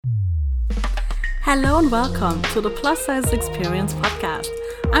Hello and welcome to the Plus Size Experience podcast.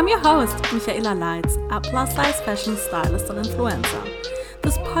 I'm your host, Michaela Leitz, a plus size fashion stylist and influencer.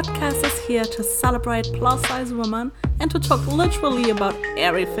 This podcast is here to celebrate plus size women and to talk literally about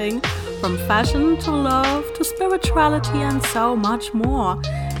everything from fashion to love to spirituality and so much more.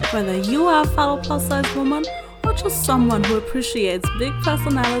 Whether you are a fellow plus size woman or just someone who appreciates big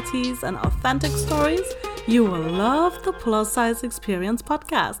personalities and authentic stories, you will love the Plus Size Experience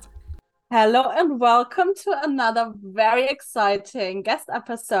podcast. Hello and welcome to another very exciting guest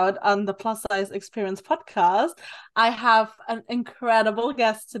episode on the Plus Size Experience podcast. I have an incredible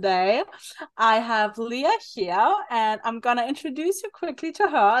guest today. I have Leah here, and I'm gonna introduce you quickly to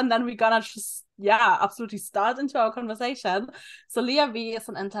her, and then we're gonna just absolutely start into our conversation. So Leah V is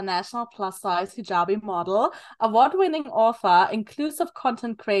an international plus size hijabi model, award-winning author, inclusive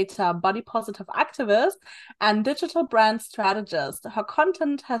content creator, body positive activist, and digital brand strategist. Her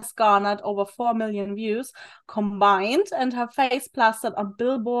content has garnered over 4 million views combined, and her face plastered on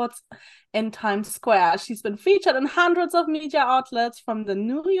billboards in Times Square. She's been featured in hundreds of media outlets from the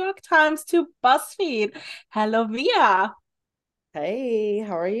New York Times to BuzzFeed. Hello, Via. Hey,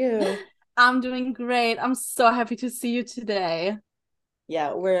 how are you? I'm doing great. I'm so happy to see you today.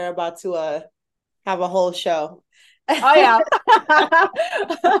 Yeah, we're about to have a whole show. Oh yeah.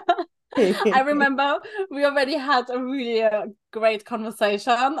 I remember we already had a really great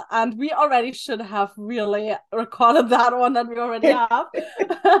conversation, and we already should have really recorded that one that we already have.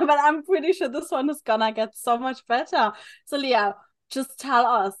 But I'm pretty sure this one is gonna get so much better. So Leah, just tell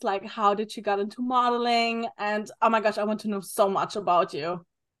us, like, how did you get into modeling? And oh my gosh, I want to know so much about you.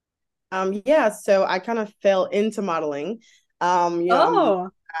 Yeah, so I kind of fell into modeling. Oh,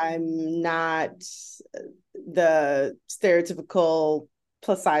 I'm not the stereotypical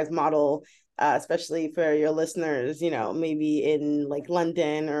plus size model, especially for your listeners, maybe in like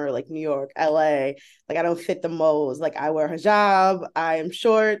London or like New York, LA. Like I don't fit the molds. Like I wear hijab, I am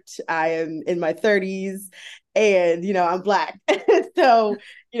short, I am in my 30s, and I'm black. So,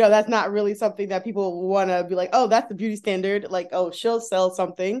 that's not really something that people want to be like, oh, that's the beauty standard. Like, oh, she'll sell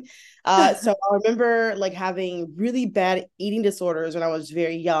something. So I remember like having really bad eating disorders when I was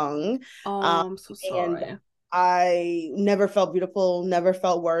very young. Um, I'm so and sorry. I never felt beautiful, never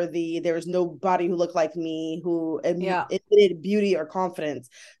felt worthy. There was nobody who looked like me who Yeah. admitted beauty or confidence.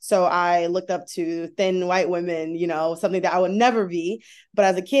 So I looked up to thin white women, something that I would never be. But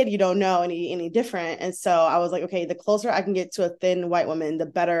as a kid, you don't know any different. And so I was like, okay, the closer I can get to a thin white woman, the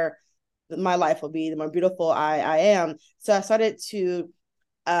better my life will be, the more beautiful I am. So I started to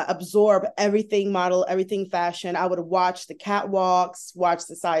absorb everything model, everything fashion. I would watch the catwalks, watch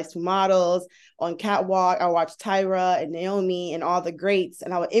the size 2 models on catwalk. I watched Tyra and Naomi and all the greats,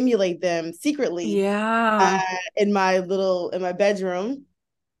 and I would emulate them secretly Yeah. in my bedroom.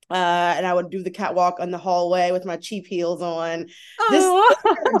 And I would do the catwalk on the hallway with my cheap heels on. This Oh.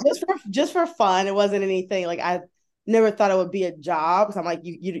 just for fun. It wasn't anything like I never thought it would be a job because I'm like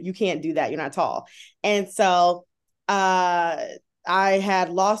you can't do that. You're not tall, and so uh I had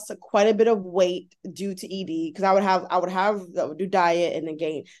lost quite a bit of weight due to ED because I would do diet and then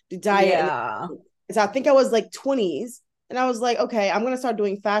gain, do diet and Yeah. then, so I think I was like 20s, and I was like, okay, I'm gonna start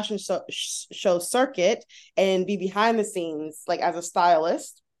doing fashion show circuit and be behind the scenes like as a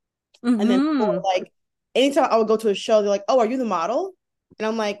stylist, and then people Mm-hmm. like anytime I would go to a show, they're like, oh, are you the model? And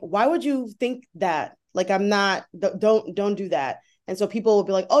I'm like, why would you think that? Like I'm not. Don't do that. And so people will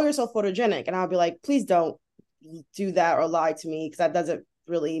be like, oh, you're so photogenic, and I'll be like, please don't do that or lie to me because that doesn't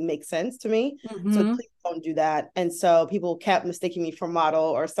really make sense to me. So Mm-hmm. please don't do that. And so people kept mistaking me for model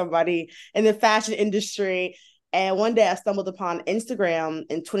or somebody in the fashion industry. And one day I stumbled upon Instagram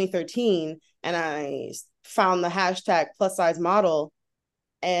in 2013 and I found the hashtag plus size model.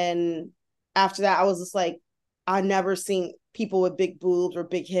 And after that, I was just like, I never seen people with big boobs or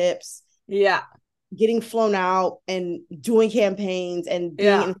big hips Yeah. getting flown out and doing campaigns and being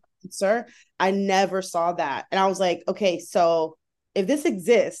Yeah. an influencer. I never saw that. And I was like, okay, so if this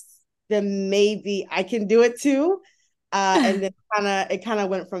exists, then maybe I can do it too. And then it kind of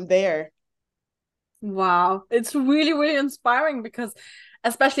went from there. Wow. It's really, really inspiring because,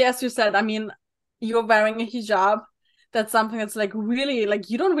 especially as you said, I mean, you're wearing a hijab. That's something that's like really, like,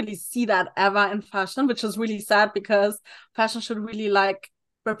 you don't really see that ever in fashion, which is really sad because fashion should really like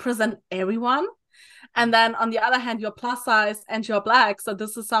represent everyone. And then on the other hand, you're plus size and you're black. So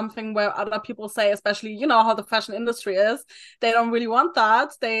this is something where other people say, especially, you know, how the fashion industry is, they don't really want that.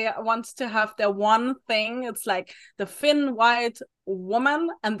 They want to have their one thing. It's like the thin white woman,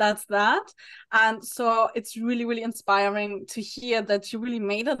 and that's that. And so it's really, really inspiring to hear that you really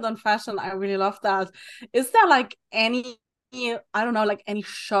made it on fashion. I really love that. Is there like any, I don't know, like any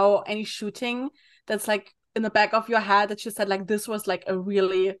show, any shooting that's like in the back of your head that you said like this was like a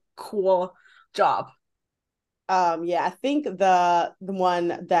really cool job? Yeah, I think the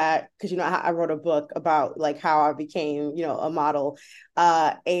one that, because I wrote a book about like how I became, a model.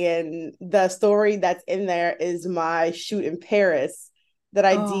 And the story that's in there is my shoot in Paris that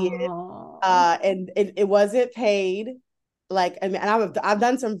I did. Oh. And it wasn't paid. Like, I mean, and I've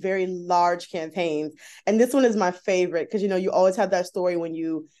done some very large campaigns, and this one is my favorite because you always have that story when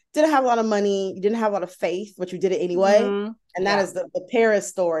you didn't have a lot of money, you didn't have a lot of faith, but you did it anyway. Mm-hmm. And that Yeah. is the Paris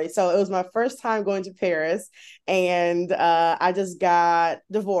story. So it was my first time going to Paris, and I just got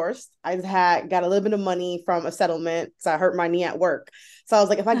divorced. I just got a little bit of money from a settlement because I hurt my knee at work. So I was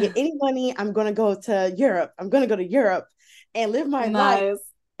like, if I get any money, I'm gonna go to Europe. I'm gonna go to Europe and live my life. Nice.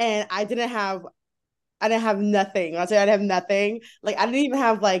 And I didn't have nothing. I say I didn't have nothing. Like I didn't even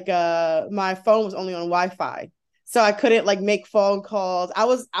have like my phone was only on Wi-Fi. So I couldn't like make phone calls. I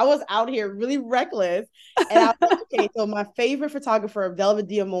was out here really reckless. And I was like, okay, so my favorite photographer, Velvet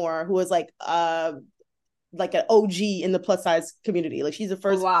Diamore, who was like an OG in the plus size community. Like she's the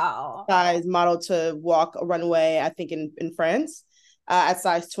first Wow. size model to walk a runway, I think in France, at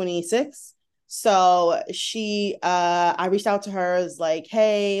size 26. So I reached out to her as like,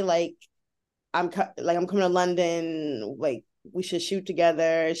 hey, like I'm coming to London, like we should shoot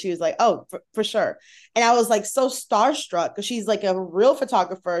together. And she was like, oh, for sure. And I was like so starstruck because she's like a real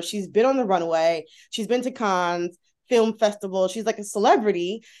photographer. She's been on the runway. She's been to cons, film festival. She's like a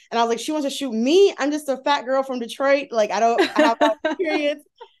celebrity. And I was like, she wants to shoot me. I'm just a fat girl from Detroit. Like I have no experience.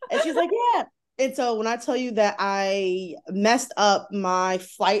 And she's like, yeah. And so when I tell you that I messed up my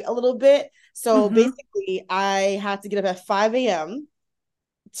flight a little bit, so Mm-hmm. basically I had to get up at 5 a.m.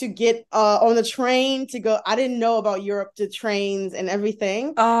 to get on the train to go. I didn't know about Europe, the trains and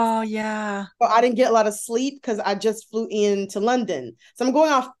everything. Oh yeah. So I didn't get a lot of sleep because I just flew into London. So I'm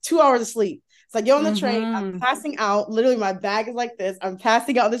going off 2 hours of sleep. So I get on the train, I'm Mm-hmm. passing out. Literally, my bag is like this. I'm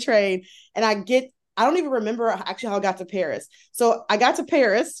passing out on the train, and I don't even remember actually how I got to Paris. So I got to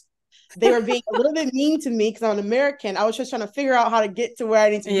Paris. They were being a little bit mean to me because I'm an American. I was just trying to figure out how to get to where I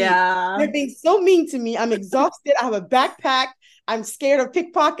need to be. Yeah. They're being so mean to me. I'm exhausted. I have a backpack. I'm scared of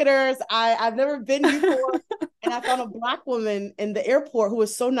pickpocketers. I've never been before. And I found a Black woman in the airport who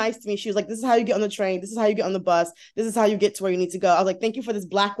was so nice to me. She was like, this is how you get on the train. This is how you get on the bus. This is how you get to where you need to go. I was like, thank you for this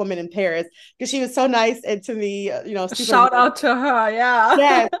Black woman in Paris because she was so nice and to me, super Shout warm. out to her. Yeah.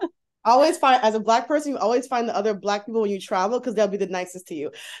 Yes. I always find, as a Black person, you always find the other Black people when you travel because they'll be the nicest to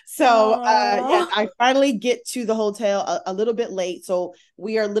you. So yes, Oh. I finally get to the hotel a little bit late. So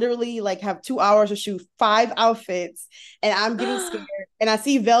we are literally like have 2 hours to shoot 5 outfits, and I'm getting scared. And I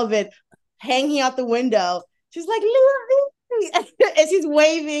see Velvet hanging out the window. She's like, Leah, and she's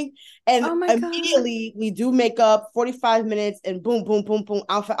waving. And Oh my God. immediately we do makeup, 45 minutes, and boom, boom, boom, boom,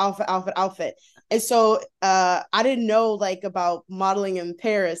 outfit, outfit, outfit, outfit. And so I didn't know like about modeling in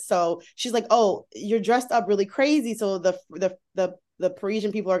Paris. So she's like, "Oh, you're dressed up really crazy. So the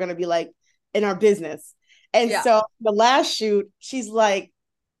Parisian people are gonna be like in our business." And Yeah. so the last shoot, she's like,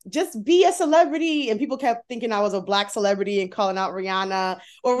 just be a celebrity. And people kept thinking I was a Black celebrity and calling out Rihanna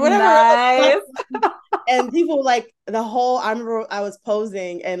or whatever. Nice. And people like I remember I was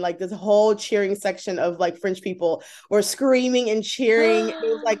posing and like this whole cheering section of like French people were screaming and cheering. It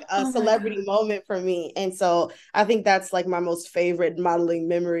was like a Oh my celebrity God. moment for me. And so I think that's like my most favorite modeling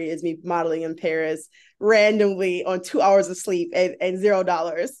memory is me modeling in Paris randomly on 2 hours of sleep and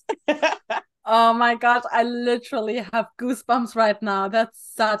 $0. Oh my gosh, I literally have goosebumps right now.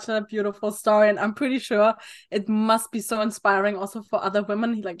 That's such a beautiful story. And I'm pretty sure it must be so inspiring also for other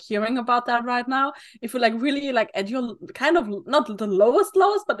women like hearing about that right now. If you're like really like at your kind of not the lowest,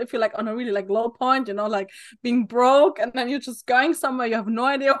 but if you're like on a really like low point, like being broke and then you're just going somewhere, you have no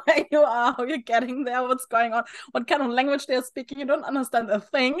idea where you are, how you're getting there, what's going on, what kind of language they're speaking, you don't understand a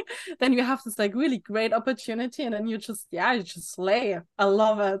thing. Then you have this like really great opportunity and then you just slay. I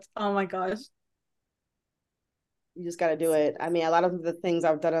love it. Oh my gosh. You just got to do it. I mean, a lot of the things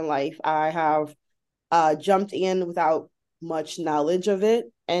I've done in life, I have jumped in without much knowledge of it.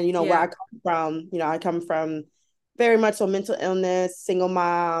 And, where I Yeah. come from, I come from very much so mental illness, single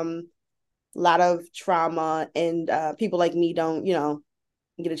mom, a lot of trauma, and people like me don't,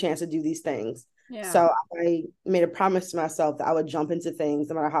 get a chance to do these things. Yeah. So I made a promise to myself that I would jump into things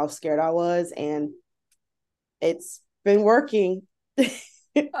no matter how scared I was. And it's been working.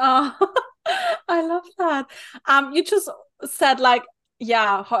 Oh, I love that. You just said like,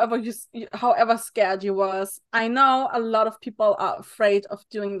 yeah, however scared you was. I know a lot of people are afraid of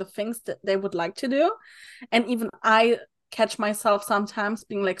doing the things that they would like to do. And even I catch myself sometimes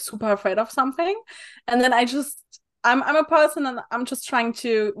being like super afraid of something. And then I just I'm a person and I'm just trying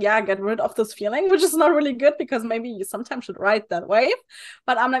to get rid of this feeling, which is not really good because maybe you sometimes should ride that wave.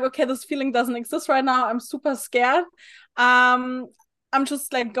 But I'm like, okay, this feeling doesn't exist right now. I'm super scared. I'm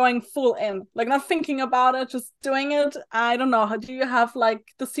just like going full in, like not thinking about it, just doing it. I don't know. How do you have like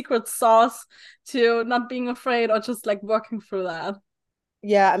the secret sauce to not being afraid or just like working through that?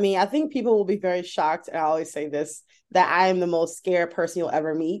 Yeah, I mean, I think people will be very shocked, and I always say this, that I am the most scared person you'll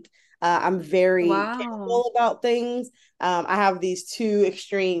ever meet. I'm very Wow. careful about things. I have these two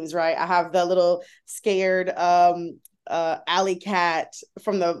extremes, right? I have the little scared alley cat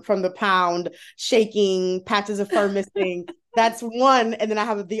from the pound shaking, patches of fur missing. That's one. And then I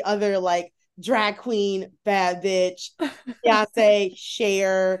have the other like drag queen, bad bitch, Beyonce,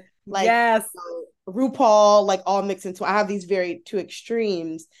 Cher, like Yes. RuPaul, like all mixed into. I have these very two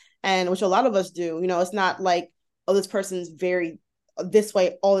extremes, and which a lot of us do. You know, it's not like, oh, this person's very this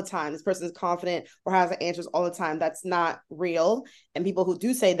way all the time. This person is confident or has the answers all the time. That's not real. And people who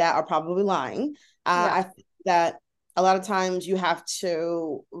do say that are probably lying. Yeah. I think that a lot of times you have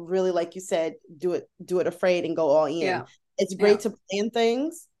to really, like you said, do it afraid and go all in. Yeah. It's Yeah. great to plan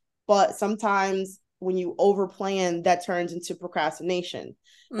things, but sometimes when you over plan, that turns into procrastination.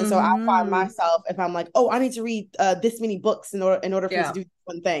 And so I find Mm-hmm. myself, if I'm like, oh, I need to read this many books in order for me to Yeah. do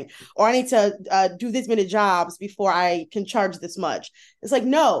one thing, or I need to do this many jobs before I can charge this much. It's like,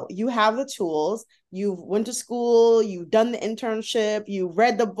 no, you have the tools. You've went to school, you've done the internship, you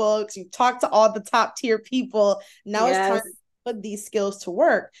read the books, you talked to all the top tier people. Now it's time Yes. to put these skills to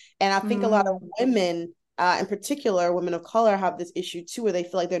work. And I think a lot of Mm. women, in particular, women of color, have this issue too, where they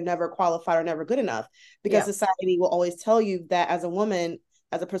feel like they're never qualified or never good enough because Yeah. society will always tell you that as a woman,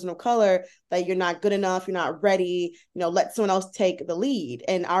 as a person of color, that you're not good enough, you're not ready, let someone else take the lead.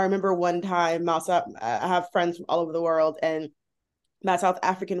 And I remember one time, I have friends from all over the world, and my South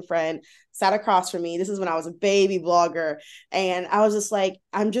African friend sat across from me. This is when I was a baby blogger. And I was just like,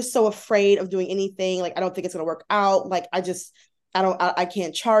 I'm just so afraid of doing anything. Like, I don't think it's going to work out. Like, I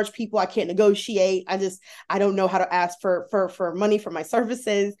can't charge people. I can't negotiate. I don't know how to ask for money for my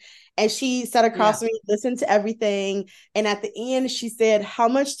services. And she sat across Yeah. from me, listened to everything. And at the end, she said, how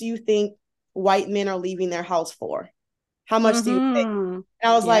much do you think white men are leaving their house for? How much do you think? Mm-hmm.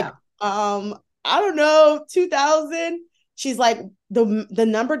 And I was like, Yeah. I don't know, 2000. She's like, the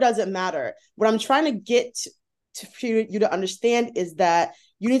number doesn't matter. What I'm trying to get for you to understand is that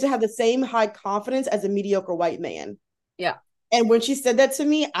you need to have the same high confidence as a mediocre white man. Yeah. And when she said that to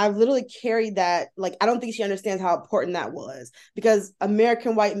me, I literally carried that. Like, I don't think she understands how important that was, because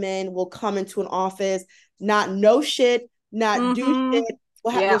American white men will come into an office, not know shit, not do Mm-hmm. shit,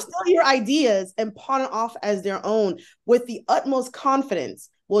 will Yeah. steal your ideas and pawn it off as their own with the utmost confidence.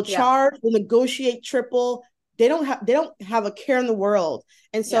 Will Yeah. charge, will negotiate triple. They don't have a care in the world.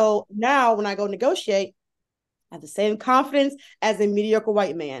 And Yeah. so now when I go negotiate, I have the same confidence as a mediocre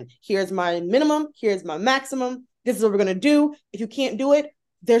white man. Here's my minimum. Here's my maximum. This is what we're going to do. If you can't do it,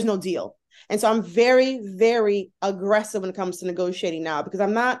 there's no deal. And so I'm very, very aggressive when it comes to negotiating now, because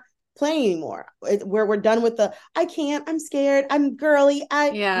I'm not playing anymore. We're done with the, I can't, I'm scared, I'm girly.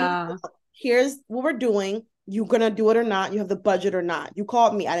 No, Yeah. here's what we're doing. You're going to do it or not. You have the budget or not. You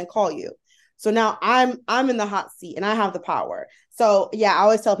called me. I didn't call you. So now I'm in the hot seat and I have the power. So yeah, I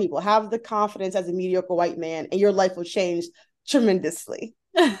always tell people, have the confidence as a mediocre white man and your life will change tremendously.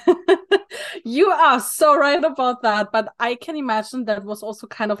 You are so right about that, but I can imagine that was also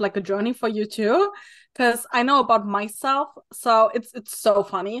kind of like a journey for you too, because I know about myself. So it's so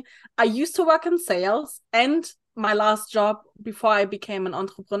funny. I used to work in sales, and my last job before I became an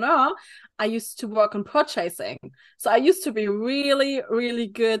entrepreneur, I used to work in purchasing. So I used to be really, really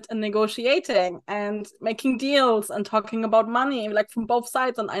good in negotiating and making deals and talking about money, like from both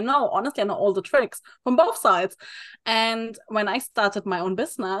sides. And honestly, I know all the tricks from both sides. And when I started my own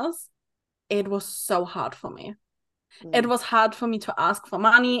business, it was so hard for me. It was hard for me to ask for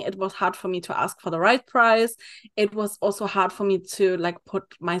money. It was hard for me to ask for the right price. It was also hard for me to like put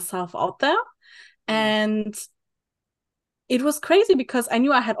myself out there. And it was crazy because I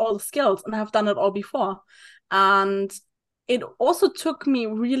knew I had all the skills and I've done it all before. And it also took me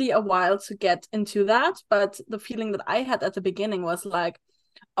really a while to get into that. But the feeling that I had at the beginning was like,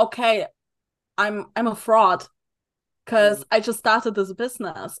 okay, I'm a fraud, because I just started this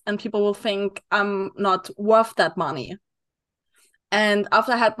business and people will think I'm not worth that money. And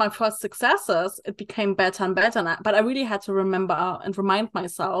after I had my first successes, it became better and better. But I really had to remember and remind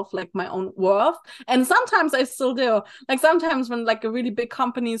myself like my own worth. And sometimes I still do. Like sometimes when like a really big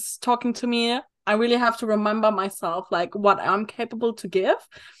company is talking to me, I really have to remember myself like what I'm capable to give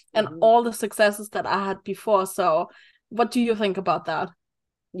and all the successes that I had before. So what do you think about that?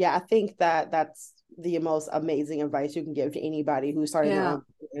 Yeah, I think that that's the most amazing advice you can give to anybody who's starting their Yeah. own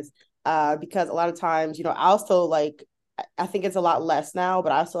business. Because a lot of times, you know, I also like, I think it's a lot less now,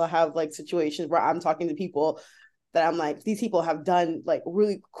 but I still have like situations where I'm talking to people that I'm like, these people have done like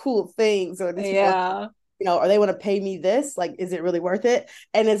really cool things, or these people, Yeah. you know, or they want to pay me this, like, is it really worth it?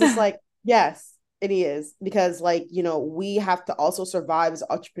 And it's just like, yes, it is, because like, you know, we have to also survive as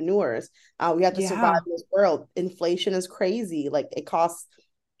entrepreneurs. We have to survive Yeah. in this world. Inflation is crazy. Like it costs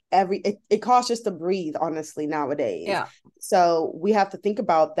just to breathe, honestly, nowadays. Yeah. So we have to think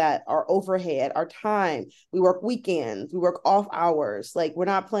about that, our overhead, our time. We work weekends, we work off hours. Like, we're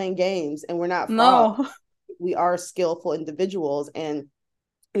not playing games and we're not frauds. No. We are skillful individuals, and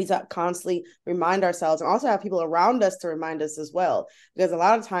we have to constantly remind ourselves, and also have people around us to remind us as well, because a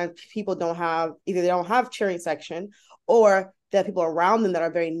lot of times people don't have, either they don't have cheering section, or there are people around them that are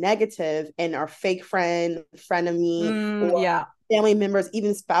very negative and are fake frenemy, or Yeah. family members,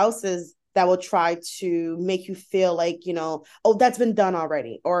 even spouses, that will try to make you feel like, you know, oh, that's been done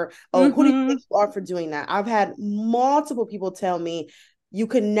already, or oh, who do you Mm-hmm. think you are for doing that? I've had multiple people tell me, you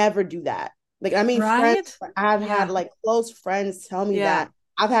could never do that. Like, I mean, friends, Right? I've had Yeah. like close friends tell me Yeah. that.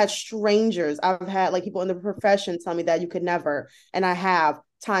 I've had strangers, I've had like people in the profession tell me that you could never, and I have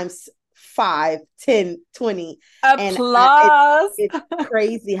times 5, 10, 20. And Applause. it's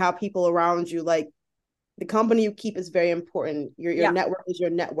crazy how people around you, like, the company you keep is very important. Your Yeah, network is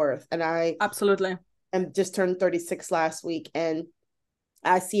your net worth. And I absolutely. am just turned 36 last week, and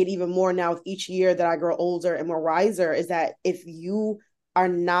I see it even more now with each year that I grow older and more wiser, is that if you are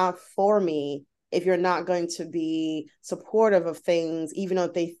not for me, if you're not going to be supportive of things, even though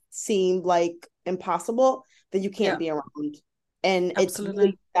they seem like impossible, then you can't Yeah, be around. And it's absolutely.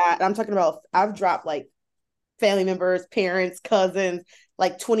 really that I'm talking about. I've dropped like family members, parents, cousins,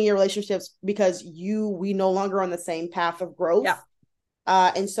 like 20-year relationships, because we no longer on the same path of growth. Yeah.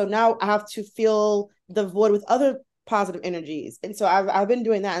 And so now I have to fill the void with other positive energies. And so I've been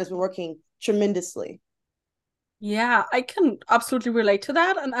doing that, and it's been working tremendously. Yeah, I can absolutely relate to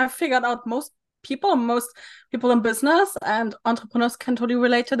that. And I figured out most people in business and entrepreneurs can totally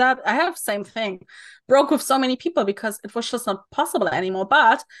relate to that. I have same thing. Broke with so many people because it was just not possible anymore.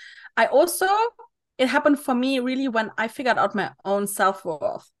 But I also, it happened for me really when I figured out my own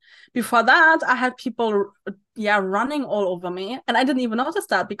self-worth. Before that, I had people, yeah, running all over me. And I didn't even notice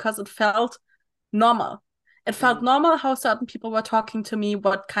that because it felt normal. It felt Mhm. normal how certain people were talking to me,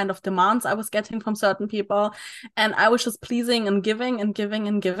 what kind of demands I was getting from certain people. And I was just pleasing and giving and giving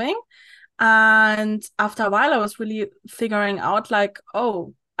and giving. And after a while, I was really figuring out, like,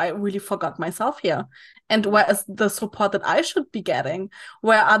 oh, I really forgot myself here. And where is the support that I should be getting?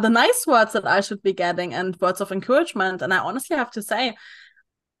 Where are the nice words that I should be getting and words of encouragement? And I honestly have to say,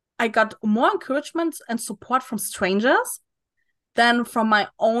 I got more encouragement and support from strangers than from my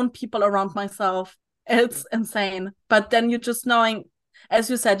own people around myself. It's insane. But then you're just knowing, as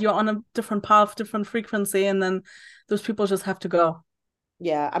you said, you're on a different path, different frequency, and then those people just have to go.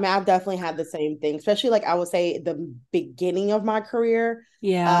 Yeah, I mean, I've definitely had the same thing, especially like I would say the beginning of my career. Uh,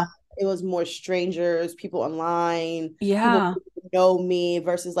 Yeah. it was more strangers, people online, people Yeah. who know me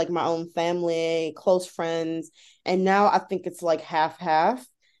versus like my own family, close friends. And now I think it's like half half.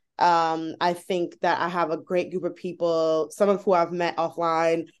 I think that I have a great group of people, some of who I've met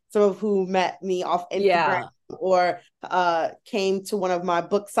offline, some of who met me off Instagram, Yeah. or came to one of my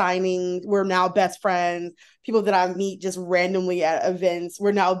book signings. We're now best friends. People that I meet just randomly at events,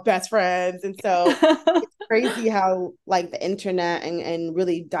 we're now best friends. And so it's crazy how like the internet and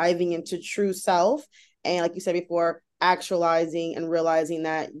really diving into true self, and like you said before, actualizing and realizing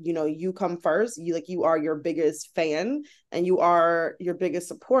that, you know, you come first. You are your biggest fan, and you are your biggest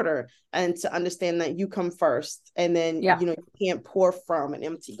supporter, and to understand that you come first, and then, Yeah, you know, you can't pour from an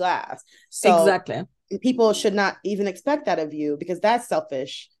empty glass. So exactly. people should not even expect that of you, because that's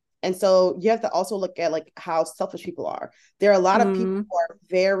selfish. And so you have to also look at like how selfish people are. There are a lot of people Mm. who are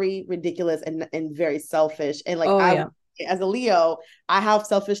very ridiculous and very selfish. And like Oh, I, yeah. as a Leo, I have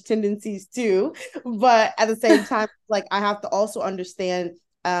selfish tendencies too. But at the same time, like I have to also understand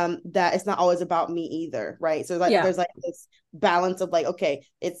that it's not always about me either, right? So like Yeah, there's like this balance of like, okay,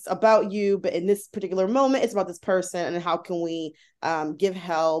 it's about you, but in this particular moment, it's about this person, and how can we give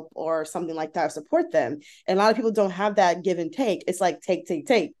help or something like that, or support them. And a lot of people don't have that give and take. It's like take, take,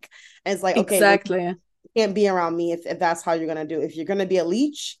 take. And it's like, okay, well, exactly. you can't be around me if that's how you're going to do. If you're going to be a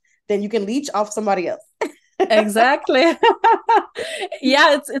leech, then you can leech off somebody else. Exactly.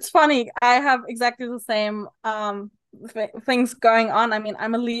 Yeah, it's funny. I have exactly the same things going on. I mean,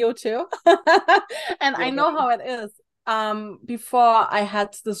 I'm a Leo too. And I Yeah. know how it is. before I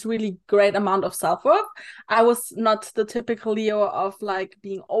had this really great amount of self-worth, I was not the typical Leo of like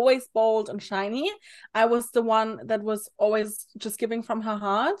being always bold and shiny. I was the one that was always just giving from her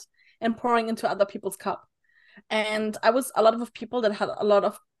heart and pouring into other people's cup. And I was a lot of people that had a lot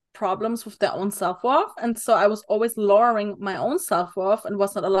of problems with their own self-worth, and so I was always lowering my own self-worth and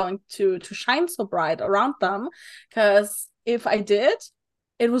was not allowing to shine so bright around them, because if I did,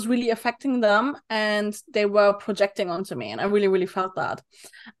 it was really affecting them and they were projecting onto me, and I really really felt that.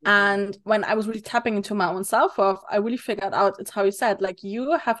 And when I was really tapping into my own self-worth, I really figured out, it's how you said, like,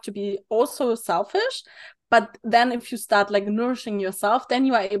 you have to be also selfish, but then if you start like nourishing yourself, then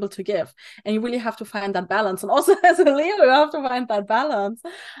you are able to give. And you really have to find that balance. And also as a Leo, you have to find that balance.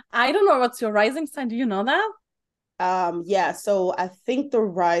 I don't know what's your rising sign. Do you know that? Yeah, so I think the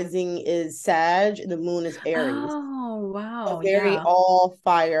rising is Sag, the moon is Aries. Oh, So wow. very Yeah. all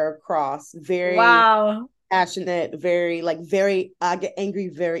fire across, very Wow. passionate, very very I get angry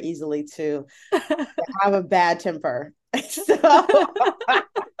very easily too. I have a bad temper. So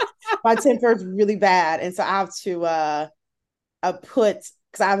my temper is really bad. And so I have to put,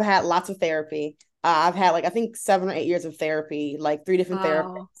 because I've had lots of therapy. I've had like I think 7 or 8 years of therapy, like three different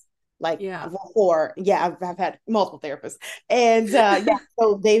therapists, Wow. like Yeah. well, four. Yeah, I've had multiple therapists, and yeah,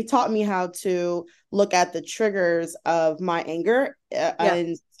 so they've taught me how to look at the triggers of my anger, Yeah.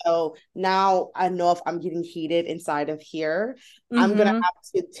 and so now I know if I'm getting heated inside of here, I'm gonna Mm-hmm. have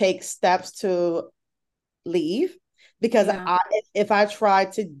to take steps to leave, because Yeah. if I try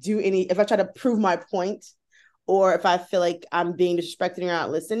to do any, if I try to prove my point, or if I feel like I'm being disrespected and you're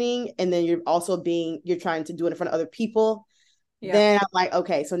not listening, and then you're trying to do it in front of other people, Yeah. then I'm like,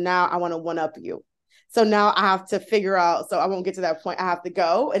 okay, so now I want to one up you. So now I have to figure out, so I won't get to that point. I have to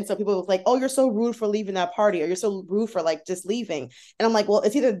go. And so people will like, oh, you're so rude for leaving that party, or you're so rude for like just leaving. And I'm like, well,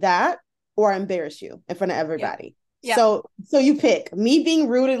 it's either that or I embarrass you in front of Yeah. everybody. Yeah. So you pick me being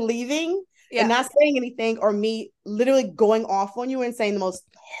rude and leaving and Yeah. not saying anything, or me literally going off on you and saying the most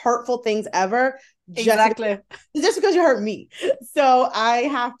hurtful things ever just Exactly. just because you hurt me. So I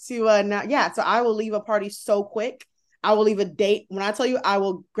have to now, yeah. So I will leave a party so quick. I will leave a date. When I tell you, I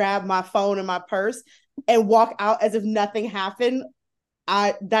will grab my phone and my purse and walk out as if nothing happened.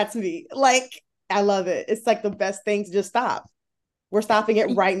 That's me. Like, I love it. It's like the best thing to just stop. We're stopping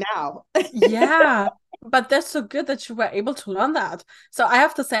it right now. Yeah, but that's so good that you were able to learn that. So I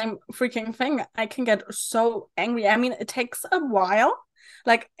have the same freaking thing. I can get so angry. I mean, it takes a while.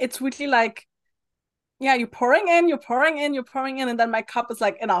 Like, it's really like, yeah, you're pouring in, you're pouring in, you're pouring in, and then my cup is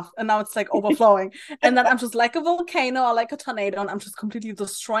like enough, and now it's like overflowing. And then I'm just like a volcano or like a tornado, and I'm just completely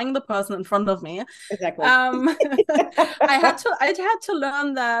destroying the person in front of me. Exactly. Um, I had to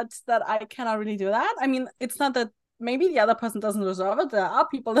learn that I cannot really do that. I mean, it's not that maybe the other person doesn't deserve it. There are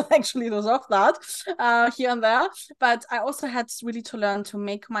people that actually deserve that here and there. But I also had really to learn to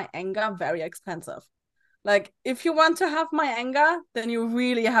make my anger very expensive. Like, if you want to have my anger, then you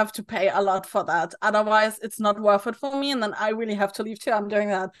really have to pay a lot for that. Otherwise, it's not worth it for me. And then I really have to leave too. I'm doing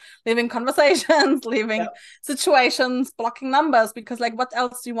that, leaving conversations, leaving Yep, situations, blocking numbers, because like, what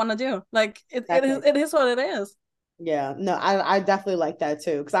else do you want to do? Like, it, it is exactly. it is what it is. Yeah. No, I definitely like that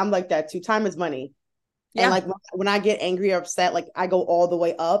too. Because I'm like that too. Time is money. And Yeah. like when I get angry or upset, like I go all the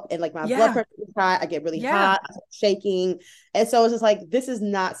way up, and like my blood Yeah. pressure is high. I get really Yeah. hot, I start shaking, and so it's just like this is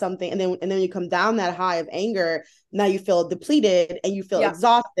not something. And then you come down that high of anger. Now you feel depleted and you feel Yeah.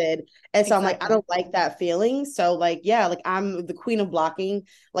 exhausted, and so I'm like, I Exactly. don't like that feeling. So like yeah, like I'm the queen of blocking.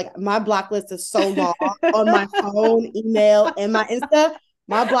 Like my block list is so long on my phone, email, and my Insta.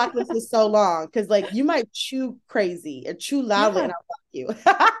 My block list is so long because like you might chew crazy or chew loudly, and Yeah. I'll block you.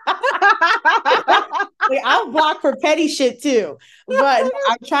 Like I'll block for petty shit too. But no,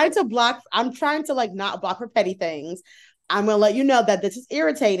 I'm trying to like not block for petty things. I'm gonna let you know that this is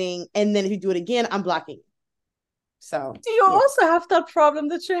irritating. And then if you do it again, I'm blocking. So Do you yeah. also have that problem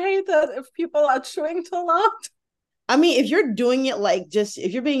that you hate that if people are chewing too loud? I mean, if you're doing it like just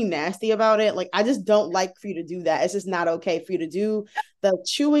if you're being nasty about it, like I just don't like for you to do that. It's just not okay for you to do the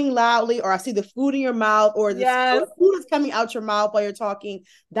chewing loudly, or I see the food in your mouth, or Yes. the food is coming out your mouth while you're talking.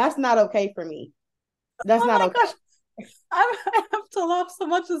 That's not okay for me. That's Oh not my okay. gosh. I have to laugh so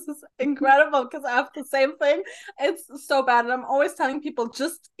much. This is incredible because I have the same thing. It's so bad. And I'm always telling people,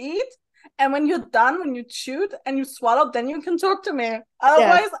 just eat. And when you're done, when you chewed and you swallowed, then you can talk to me. Yes,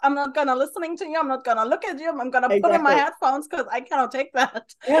 Otherwise, I'm not gonna listening to you. I'm not gonna look at you. I'm gonna put on my exactly. headphones because I cannot take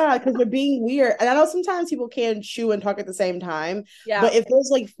that. Yeah, because you're being weird. And I know sometimes people can chew and talk at the same time, Yeah. but if there's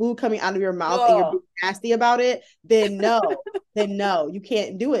like food coming out of your mouth and you're being Oh, nasty about it, then no, you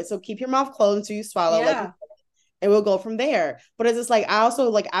can't do it. So keep your mouth closed until you swallow. Like, yeah. and we'll go from there. But it's just like I also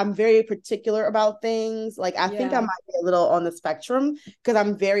like I'm very particular about things. Like I think I Yeah. might be a little on the spectrum because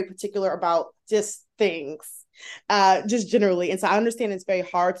I'm very particular about just things. Just generally. And so I understand it's very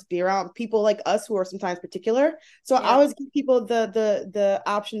hard to be around people like us who are sometimes particular. So I Yeah. always give people the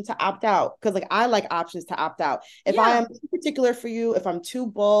option to opt out because like I like options to opt out. If I Yeah. am too particular for you, if I'm too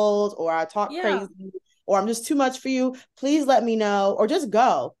bold or I talk Yeah. crazy or I'm just too much for you, please let me know or just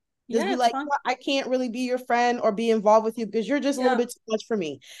go. Just Yeah, be it's like, fun. I can't really be your friend or be involved with you because you're just a little Yeah. bit too much for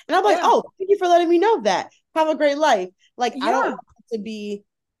me. And I'm like, Yeah. oh, thank you for letting me know that. Have a great life. Like, I don't Yeah. want to be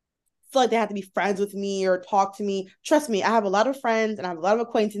feel like they have to be friends with me or talk to me. Trust me, I have a lot of friends and I have a lot of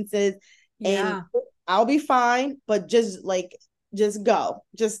acquaintances, and Yeah. I'll be fine. But just go.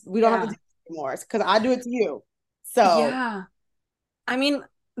 Just we don't have to do Yeah. it anymore because I do it to you. So, Yeah. I mean,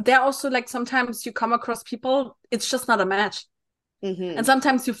 there are also like sometimes you come across people, it's just not a match. And mm-hmm.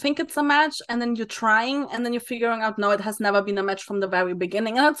 sometimes you think it's a match and then you're trying and then you're figuring out, no, it has never been a match from the very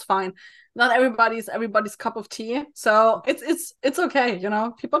beginning. And that's fine. Not everybody's cup of tea. So it's okay, you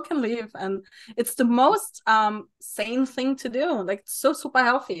know, people can leave and it's the most sane thing to do. Like it's so super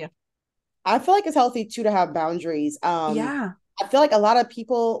healthy. I feel like it's healthy too to have boundaries. Yeah. I feel like a lot of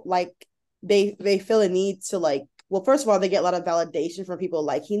people like they feel a need to like. Well, first of all, they get a lot of validation from people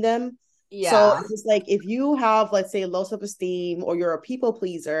liking them. So Yeah. it's just like if you have, let's say, low self esteem or you're a people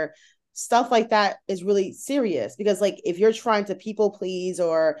pleaser, stuff like that is really serious because like if you're trying to people please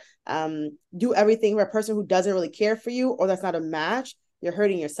or do everything for a person who doesn't really care for you or that's not a match, you're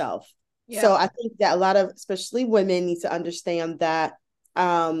hurting yourself. So Yeah. I think that a lot of especially women need to understand that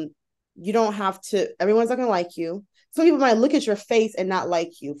um you don't have to, everyone's not gonna like you. Some people might look at your face and not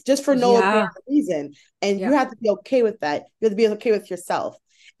like you just for no apparent Yeah. reason. And you Yeah. have to be okay with that. You have to be okay with yourself.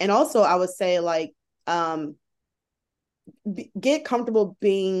 And also I would say like get comfortable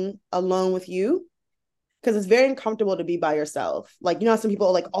being alone with you because it's very uncomfortable to be by yourself. Like, you know, some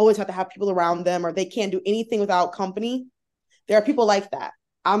people like always have to have people around them or they can't do anything without company. There are people like that.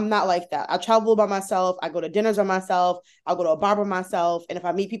 I'm not like that. I travel by myself. I go to dinners by myself. I'll go to a bar by myself. And if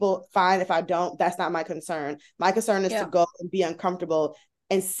I meet people, fine. If I don't, that's not my concern. My concern is to Yeah. go and be uncomfortable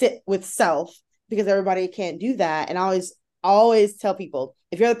and sit with self because everybody can't do that. And I always tell people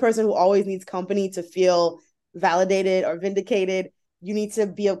if you're the person who always needs company to feel validated or vindicated, you need to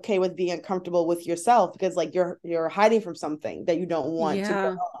be okay with being uncomfortable with yourself because like you're hiding from something that you don't want to go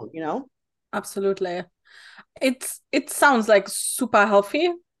Yeah. on, you know? Absolutely. It sounds like super healthy.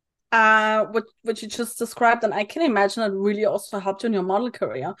 What you just described, and I can imagine it really also helped you in your model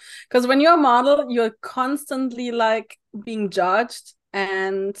career. Because when you're a model, you're constantly like being judged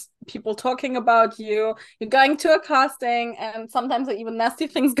and people talking about you. You're going to a casting, and sometimes even nasty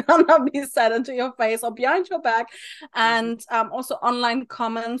things gonna be said into your face or behind your back. Mm-hmm. And also online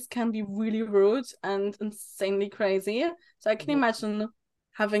comments can be really rude and insanely crazy. So I can imagine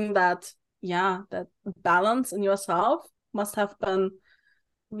having that, yeah, that balance in yourself must have been,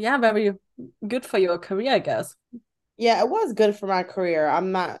 yeah, very good for your career, I guess. Yeah, it was good for my career.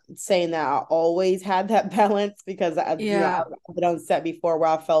 I'm not saying that I always had that balance because Yeah, I've been on set before where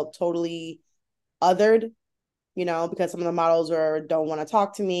I felt totally othered, because some of the models don't want to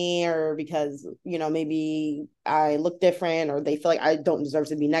talk to me or because, maybe I look different or they feel like I don't deserve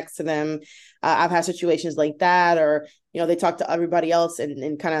to be next to them. I've had situations like that or, they talk to everybody else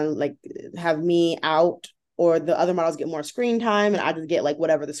and kind of like have me out or the other models get more screen time and I just get like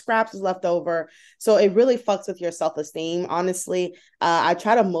whatever the scraps is left over. So it really fucks with your self-esteem, honestly. I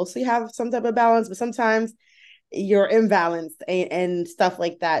try to mostly have some type of balance, but sometimes you're imbalanced and stuff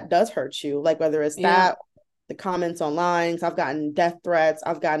like that does hurt you. Like whether it's yeah. that, the comments online. So I've gotten death threats.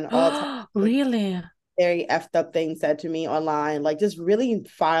 I've gotten all types of Really? very effed up things said to me online, like just really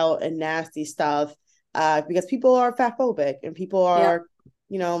foul and nasty stuff. Because people are fatphobic and people Yeah,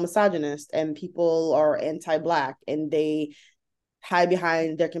 are, misogynist and people are anti-black and they hide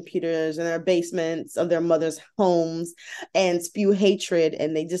behind their computers and their basements of their mother's homes and spew hatred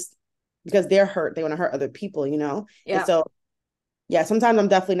and they just because they're hurt, they want to hurt other people. And yeah. so yeah, sometimes I'm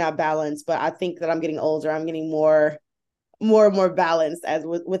definitely not balanced, but I think that I'm getting older. I'm getting more and more balanced as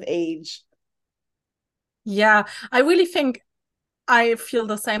with age. Yeah, I really think I feel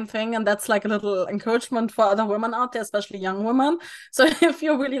the same thing, and that's like a little encouragement for other women out there, especially young women. So if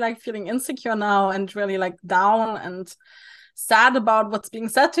you're really like feeling insecure now and really like down and sad about what's being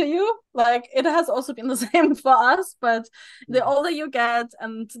said to you, like it has also been the same for us. But the older you get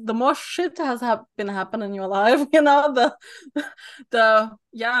and the more shit has been happening in your life, the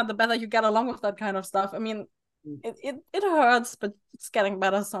better you get along with that kind of stuff. I mean, it hurts, but it's getting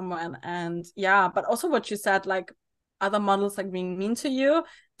better somewhere. And yeah, but also what you said, like other models like being mean to you,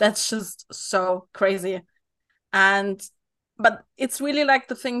 that's just so crazy. And but it's really like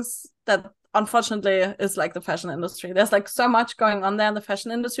the things that unfortunately is like the fashion industry. There's like so much going on there in the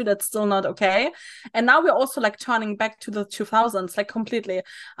fashion industry that's still not okay. And now we're also like turning back to the 2000s, like completely.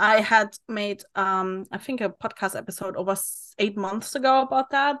 I had made I think a podcast episode over 8 months ago about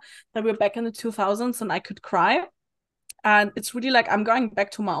that we're back in the 2000s and I could cry. And it's really like I'm going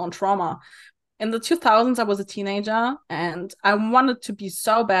back to my own trauma. In the 2000s, I was a teenager and I wanted to be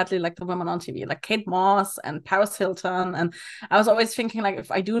so badly like the women on TV, like Kate Moss and Paris Hilton. And I was always thinking, like, if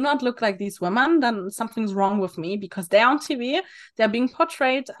I do not look like these women, then something's wrong with me because they're on TV, they're being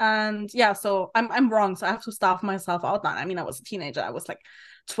portrayed. And yeah, so I'm wrong. So I have to starve myself out now. I mean, I was a teenager. I was like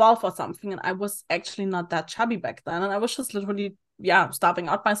 12 or something. And I was actually not that chubby back then. And I was just literally, yeah, starving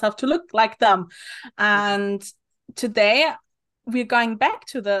out myself to look like them. And today we're going back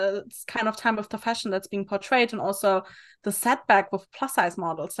to the kind of time of the fashion that's being portrayed, and also the setback with plus size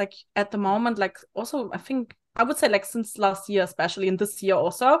models. Like at the moment, like also I think I would say like since last year, especially in this year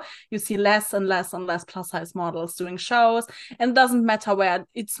also, you see less and less and less plus size models doing shows. And it doesn't matter where,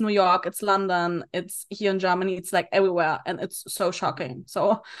 it's New York, it's London, it's here in Germany, it's like everywhere. And it's so shocking.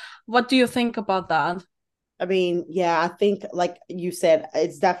 So what do you think about that? I mean, yeah, I think like you said,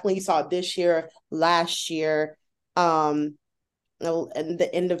 it's definitely saw this year, last year, and the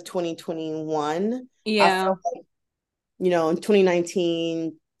end of 2021. I Yeah. felt like, in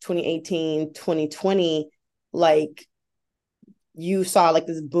 2019, 2018, 2020, like you saw like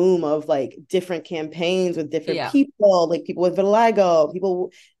this boom of like different campaigns with different Yeah. people, like people with vitiligo,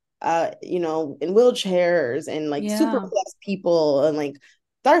 people in wheelchairs, and like super Yeah. plus people, and like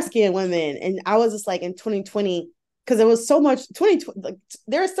dark skinned women. And I was just like in 2020, because there was so much 2020, like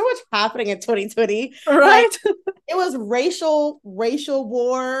there was so much happening in 2020. Like Right. it was racial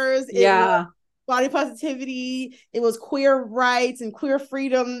wars, it was Yeah. body positivity, it was queer rights and queer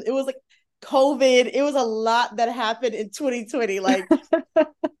freedom, it was like COVID, it was a lot that happened in 2020. Like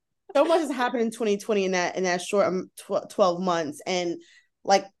so much has happened in 2020 in that short 12 months. And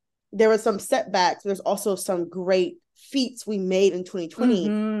like there were some setbacks, there's also some great feats we made in 2020.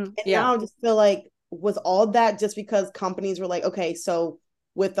 Mm-hmm. And Yeah. now I just feel like, was all that just because companies were like, okay, so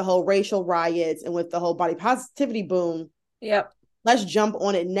with the whole racial riots and with the whole body positivity boom, Yep. let's jump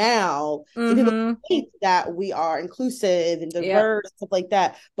on it now, so people Mm-hmm. think that we are inclusive and Yep. diverse, stuff like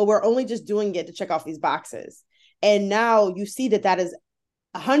that, but we're only just doing it to check off these boxes. And now you see that is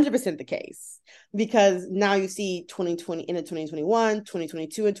 100% the case, because now you see 2020 into 2021,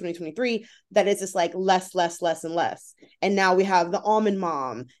 2022, and 2023, that it's just like less and less. And now we have the almond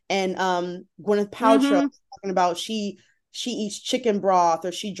mom, and Gwyneth Paltrow Mm-hmm. talking about she eats chicken broth,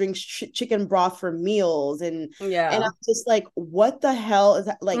 or she drinks chicken broth for meals. And I'm Yeah. just like, what the hell is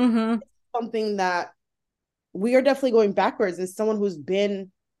that? Like, Mm-hmm. something that we are definitely going backwards. And someone who's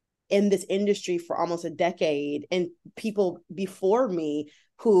been in this industry for almost a decade, and people before me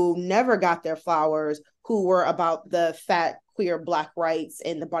who never got their flowers, who were about the fat queer black rights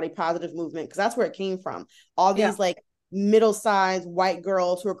and the body positive movement, because that's where it came from. All Yeah. these like middle-sized white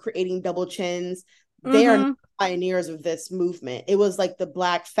girls who are creating double chins, they are Mm-hmm. pioneers of this movement. It was like the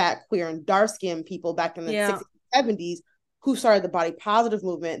black fat queer and dark skinned people back in the Yeah. 60s, 70s, who started the body positive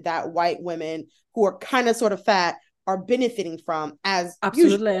movement, that white women who are kind of sort of fat are benefiting from, as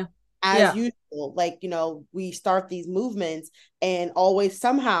usual. Absolutely. As Yeah. usual, like, we start these movements, and always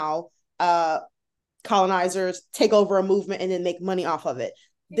somehow colonizers take over a movement and then make money off of it.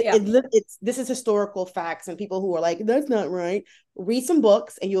 Yeah. This is historical facts, and people who are like, that's not right, read some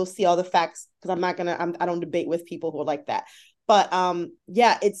books and you'll see all the facts, because I don't debate with people who are like that. But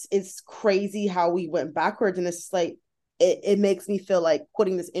yeah, it's crazy how we went backwards. And it's like, it makes me feel like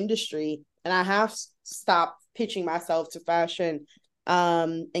quitting this industry, and I have stopped pitching myself to fashion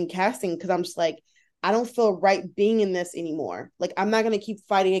and casting, because I'm just like, I don't feel right being in this anymore. Like, I'm not gonna keep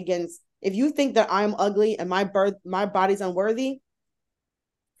fighting against. If you think that I'm ugly and my body's unworthy,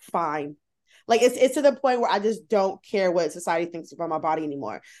 fine. Like, it's to the point where I just don't care what society thinks about my body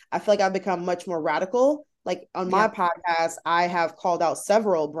anymore. I feel like I've become much more radical. Like on my Yeah. podcast, I have called out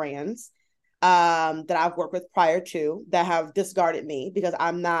several brands that I've worked with prior to, that have discarded me because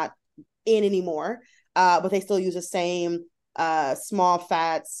I'm not in anymore. But they still use the same small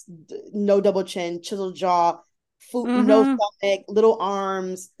fats, no double chin, chiseled jaw, food, no Mm-hmm. stomach, little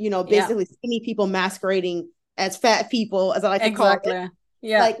arms, Yeah. basically skinny people masquerading as fat people, as I like to call it. Exactly.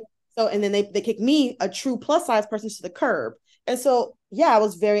 Yeah. Like, so, and then they kick me, a true plus size person, to the curb. And so, yeah, I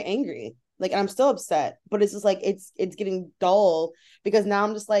was very angry. Like, I'm still upset, but it's just like, it's getting dull, because now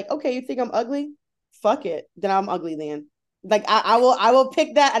I'm just like, okay, you think I'm ugly? Fuck it. Then I'm ugly then. Like I will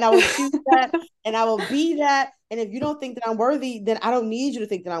pick that and I will choose that and I will be that. And if you don't think that I'm worthy, then I don't need you to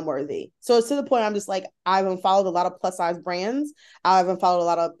think that I'm worthy. So it's to the point I'm just like, I've unfollowed a lot of plus size brands. I've unfollowed a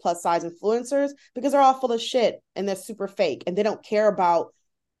lot of plus size influencers because they're all full of shit and they're super fake and they don't care about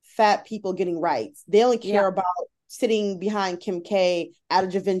fat people getting rights. They only care Yeah. about sitting behind Kim K at a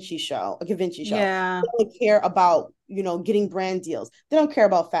Da Vinci show, a Da Vinci show. Yeah. They only care about, getting brand deals. They don't care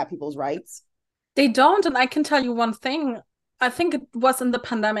about fat people's rights. They don't. And I can tell you one thing. I think it was in the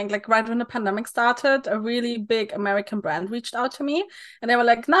pandemic, like right when the pandemic started, a really big American brand reached out to me and they were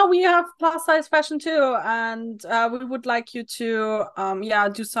like, now we have plus size fashion too. And we would like you to,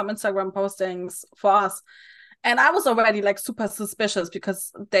 do some Instagram postings for us. And I was already like super suspicious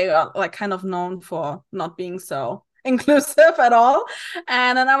because they are like kind of known for not being so inclusive at all.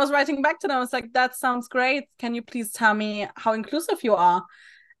 And then I was writing back to them. I was like, that sounds great. Can you please tell me how inclusive you are?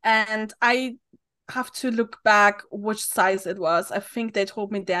 And I have to look back which size it was. I think they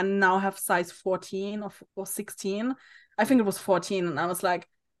told me they now have size 14 or 16. I think it was 14. And I was like,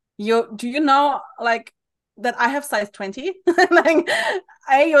 do you know like that I have size 20? Like,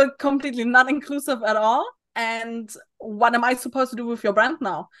 you're completely not inclusive at all. And what am I supposed to do with your brand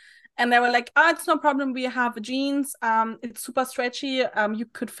now? And they were like, oh, it's no problem. We have jeans. It's super stretchy. You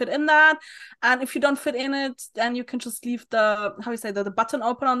could fit in that. And if you don't fit in it, then you can just leave the button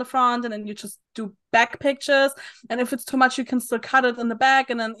open on the front and then you just do back pictures. And if it's too much, you can still cut it in the back.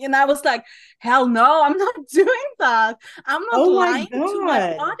 And then, I was like, hell no, I'm not doing that. I'm not Oh my lying to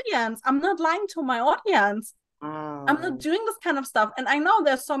my God. audience. I'm not lying to my audience. I'm not Wow. doing this kind of stuff. And I know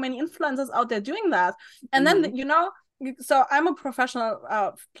there's so many influencers out there doing that. And Mhm. then, so I'm a professional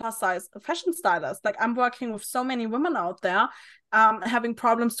plus size fashion stylist. Like I'm working with so many women out there having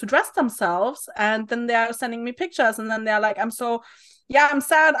problems to dress themselves. And then they're sending me pictures. And then they're like, I'm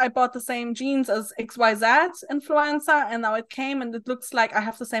sad. I bought the same jeans as XYZ influencer. And now it came and it looks like I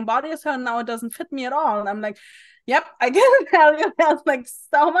have the same body as her. And now it doesn't fit me at all. And I'm like, yep, I can tell you there's like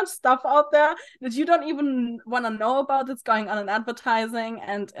so much stuff out there that you don't even want to know about that's going on in advertising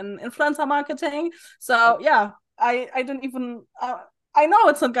and in influencer marketing. So yeah, I don't even I know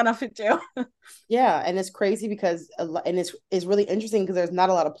it's not gonna fit you. Yeah, and it's crazy because and it's really interesting because there's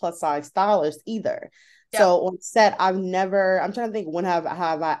not a lot of plus size stylists either. Yeah. So on set, I'm trying to think when have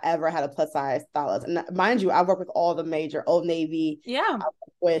I ever had a plus size stylist? And mind you, I've worked with all the major Old Navy, Yeah. I've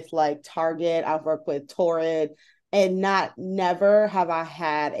worked with like Target, I've worked with Torrid, and never have I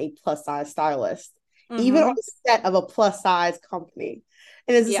had a plus size stylist, even on Mm-hmm. the set of a plus size company.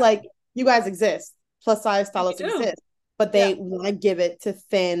 And it's just Yeah. like, you guys exist, plus size You stylists do. exist, but Yeah. they want to give it to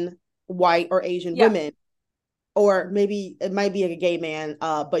thin white or Asian Yeah. women, or maybe it might be like a gay man,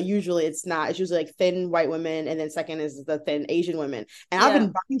 but usually it's not. It's usually like thin white women, and then second is the thin Asian women. And I've Yeah.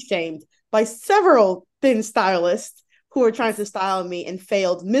 been body shamed by several thin stylists who are trying to style me and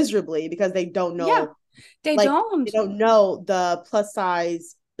failed miserably because they don't Yeah. know, They like don't. they don't know the plus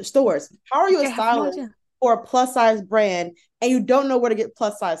size stores. How are you a They have no stylist idea. for a plus size brand and you don't know where to get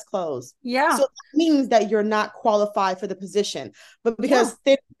plus size clothes? So Yeah. that means that you're not qualified for the position. But Yeah. because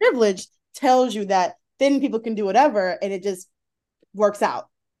thin privilege tells you that thin people can do whatever and it just works out,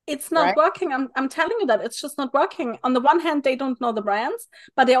 It's right? not working. I'm telling you that it's just not working. On the one hand, they don't know the brands,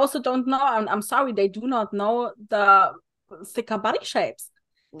 but they also don't know. I'm sorry, they do not know the thicker body shapes.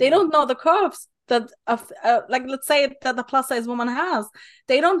 They Mm-hmm. don't know the curves that of like let's say that the plus size woman has.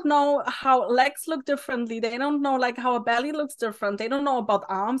 They don't know how legs look differently. They don't know like how a belly looks different. They don't know about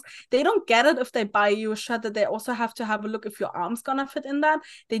arms. They don't get it if they buy you a shirt that they also have to have a look if your arm's gonna fit in that.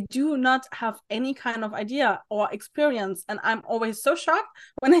 They do not have any kind of idea or experience, and I'm always so shocked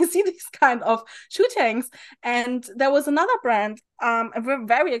when I see these kind of shootings. And there was another brand, a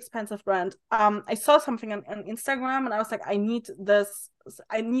very expensive brand. I saw something on Instagram and I was like, I need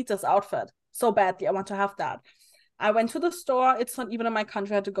this outfit so badly. I want to have that. I went to the store. It's not even in my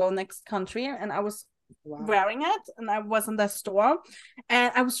country. I had to go next country, and I was Wow. wearing it, and I was in the store,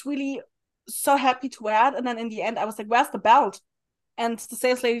 and I was really so happy to wear it. And then in the end, I was like, "Where's the belt?" And the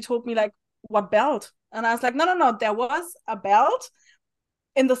sales lady told me like, "What belt?" And I was like, "No, no, no. There was a belt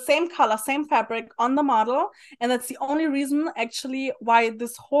in the same color, same fabric on the model. And that's the only reason actually why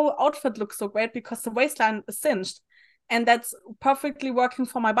this whole outfit looks so great, because the waistline is cinched. And that's perfectly working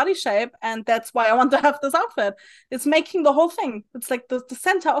for my body shape. And that's why I want to have this outfit. It's making the whole thing. It's like the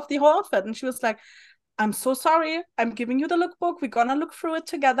center of the whole outfit." And she was like, "I'm so sorry. I'm giving you the lookbook. We're gonna look through it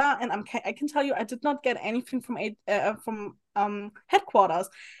together." And I can tell you, I did not get anything from headquarters.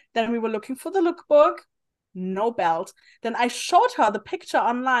 Then we were looking for the lookbook, no belt. Then I showed her the picture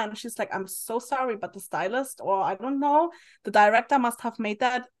online. She's like, "I'm so sorry, but the stylist, or I don't know, the director must have made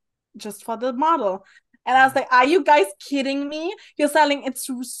that just for the model." And I was like, are you guys kidding me? You're selling, it's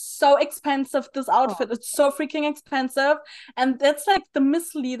so expensive, this outfit. Oh. It's so freaking expensive. And that's like the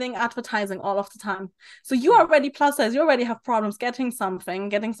misleading advertising all of the time. So you already plus size, you already have problems getting something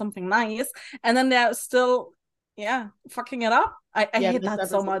nice. And then they're still, fucking it up. I hate that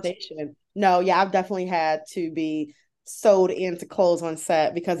so much. No, yeah, I've definitely had to be sewed into clothes on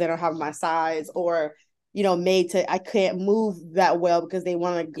set because they don't have my size, or made to, I can't move that well because they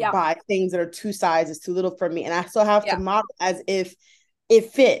want to Yeah. buy things that are two sizes too little for me. And I still have to Yeah. model as if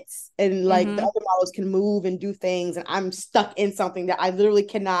it fits. And like the Mhm. other models can move and do things. And I'm stuck in something that I literally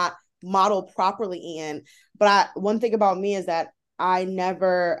cannot model properly in. But one thing about me is that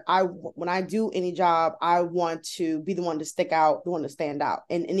when I do any job, I want to be the one to stick out, the one to stand out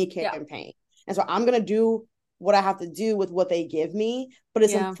in any campaign. And so I'm gonna do what I have to do with what they give me. But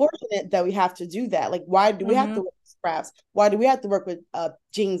it's unfortunate that we have to do that. Like, why do we have to work with scraps? Why do we have to work with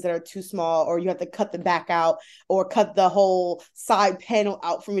jeans that are too small, or you have to cut the back out or cut the whole side panel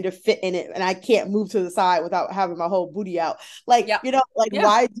out for me to fit in it, and I can't move to the side without having my whole booty out? Like,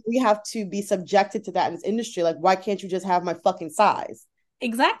 why do we have to be subjected to that in this industry? Like, why can't you just have my fucking size?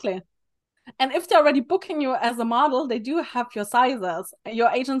 Exactly. And if they're already booking you as a model, they do have your sizes.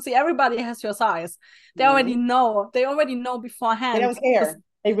 Your agency, everybody has your size. They already know. They already know beforehand. They don't care.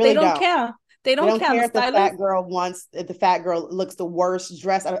 They really don't care. They don't care. If the fat girl if the fat girl looks the worst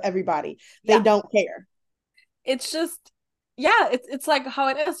dressed out of everybody. They don't care. It's just, it's like how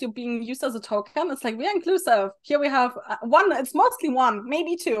it is. You're being used as a token. It's like, we're inclusive. Here we have one. It's mostly one,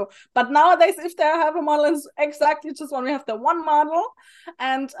 maybe two. But nowadays, if they have a model, it's exactly just one. We have the one model,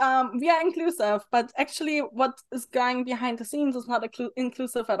 and we are inclusive. But actually, what is going behind the scenes is not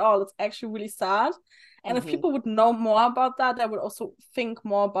inclusive at all. It's actually really sad. And if people would know more about that, they would also think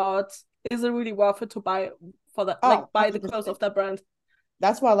more about, is it really worth it to buy for that, buy 100%. The clothes of that brand.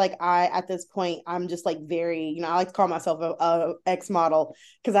 That's why, like, at this point, I'm just like very, I like to call myself a ex model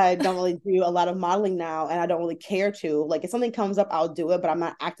because I don't really do a lot of modeling now, and I don't really care to. Like, if something comes up, I'll do it, but I'm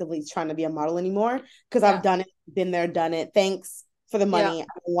not actively trying to be a model anymore because I've done it, been there, done it. Thanks for the money. I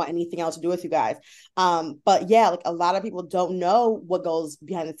don't want anything else to do with you guys. But yeah, like, a lot of people don't know what goes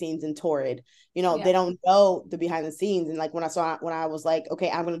behind the scenes in Torrid. They don't know the behind the scenes. And like when I was like,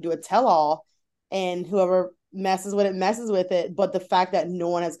 okay, I'm gonna do a tell all, and whoever messes with it. But the fact that no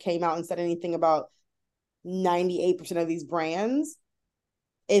one has came out and said anything about 98% of these brands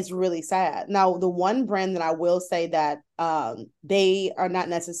is really sad. Now, the one brand that I will say that they are not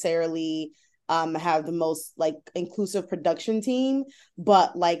necessarily have the most like inclusive production team,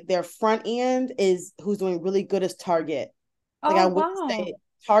 but like their front end is who's doing really good is Target. Like, I would say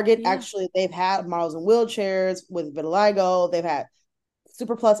Target, actually, they've had models in wheelchairs with vitiligo. They've had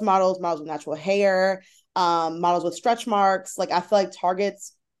super plus models with natural hair, models with stretch marks. Like, I feel like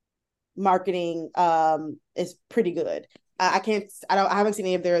Target's marketing is pretty good. I haven't seen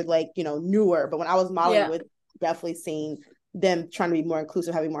any of their like newer, but when I was modeling with, definitely seen them trying to be more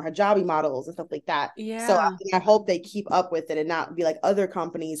inclusive, having more hijabi models and stuff like that. So I hope they keep up with it and not be like other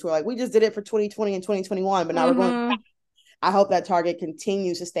companies who are like, we just did it for 2020 and 2021, but now we're going back. I hope that Target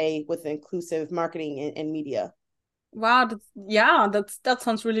continues to stay with inclusive marketing and media. Wow, that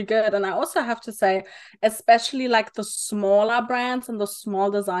sounds really good. And I also have to say, especially like the smaller brands and the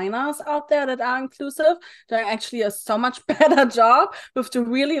small designers out there that are inclusive, doing actually a so much better job with the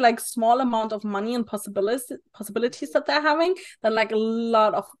really like small amount of money and possibilities that they're having than like a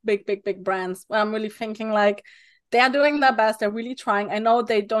lot of big brands. Where I'm really thinking like, they're doing their best. They're really trying. I know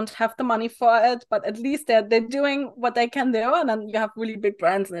they don't have the money for it, but at least they're doing what they can do. And then you have really big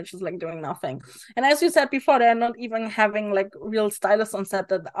brands and it's just like doing nothing. And as you said before, they're not even having like real stylists on set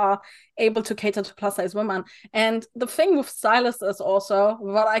that are able to cater to plus size women. And the thing with stylists is also,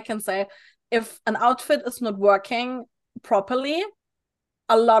 what I can say, if an outfit is not working properly,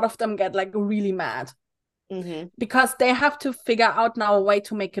 a lot of them get like really mad because they have to figure out now a way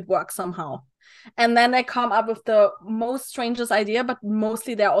to make it work somehow. And then they come up with the most strangest idea, but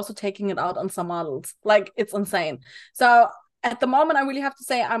mostly they're also taking it out on some models. Like, it's insane. So at the moment, I really have to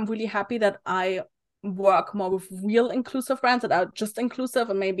say I'm really happy that I work more with real inclusive brands that are just inclusive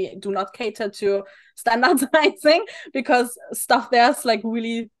and maybe do not cater to standardizing, because stuff there's like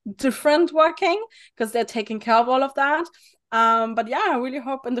really different working because they're taking care of all of that. But yeah, I really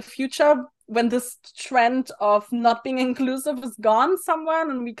hope in the future, when this trend of not being inclusive is gone somewhere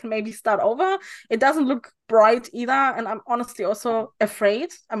and we can maybe start over. It doesn't look bright either. And I'm honestly also afraid.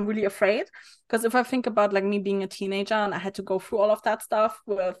 I'm really afraid. Because if I think about like me being a teenager and I had to go through all of that stuff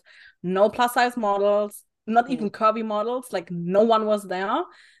with no plus size models, not even curvy models, like no one was there,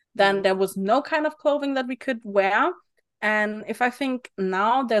 then there was no kind of clothing that we could wear. And if I think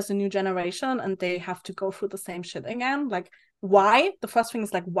now there's a new generation and they have to go through the same shit again, like why? The first thing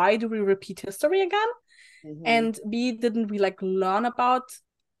is like, why do we repeat history again? And B, didn't we like learn about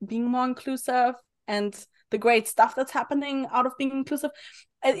being more inclusive and the great stuff that's happening out of being inclusive?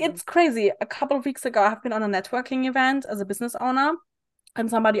 It's crazy. A couple of weeks ago, I've been on a networking event as a business owner, and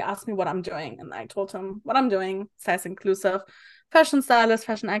somebody asked me what I'm doing. And I told him what I'm doing, size inclusive, fashion stylist,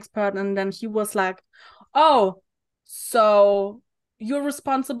 fashion expert. And then he was like, oh, so you're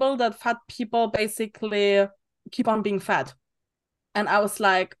responsible that fat people basically keep on being fat. And I was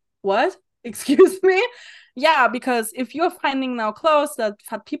like, what? Excuse me? Yeah, because if you're finding now clothes that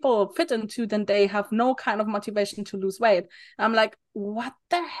fat people fit into, then they have no kind of motivation to lose weight. And I'm like, what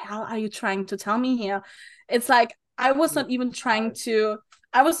the hell are you trying to tell me here? It's like, I was not even trying to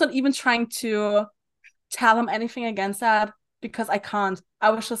tell him anything against that because I can't. I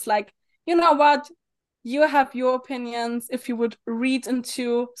was just like, you know what? You have your opinions. If you would read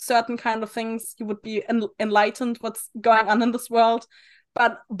into certain kind of things, you would be enlightened what's going on in this world.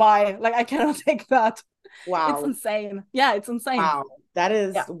 But bye. Like, I cannot take that. It's Wow. insane. Yeah, it's insane. Wow. That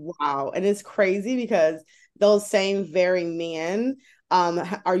is wow. And it's crazy because those same very men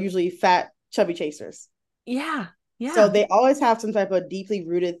are usually fat, chubby chasers. Yeah. Yeah. So they always have some type of deeply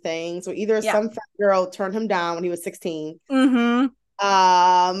rooted thing. So either Yeah. some fat girl turned him down when he was 16, Mm-hmm.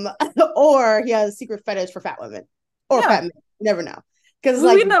 or he has a secret fetish for fat women or fat men. You never know. Because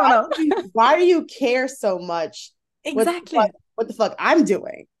like, we never know. why do you care so much? Exactly. What the fuck I'm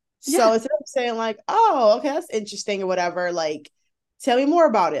doing? So Yeah. instead of saying like, oh, okay, that's interesting or whatever, like, tell me more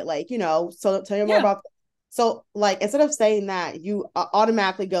about it. Like, you know, so tell me more about. So like, instead of saying that, you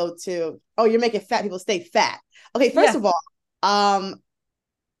automatically go to, oh, you're making fat people stay fat. Okay, first of all,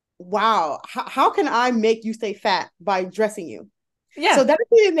 wow, how can I make you stay fat by dressing you? Yeah. So that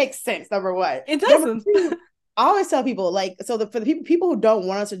doesn't even make sense. Number one, it doesn't. I always tell people like, so for the people who don't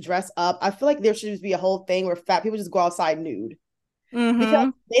want us to dress up, I feel like there should just be a whole thing where fat people just go outside nude.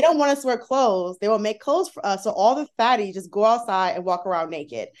 Because they don't want us to wear clothes. They will make clothes for us. So all the fatties just go outside and walk around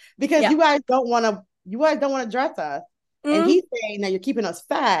naked because you guys don't want to dress us. And he's saying that you're keeping us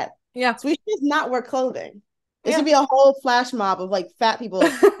fat. Yeah. So we should just not wear clothing. There should be a whole flash mob of like fat people in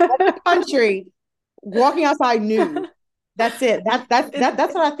the country walking outside nude. That's it.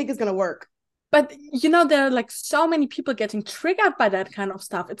 That's what I think is gonna work. But you know, there are like so many people getting triggered by that kind of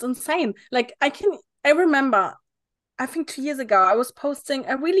stuff. It's insane. Like I remember, I think 2 years ago, I was posting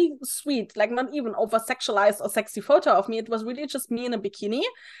a really sweet, like not even over sexualized or sexy photo of me. It was really just me in a bikini,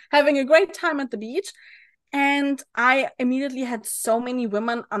 having a great time at the beach. And I immediately had so many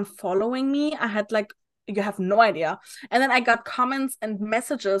women unfollowing me. I had like, you have no idea. And then I got comments and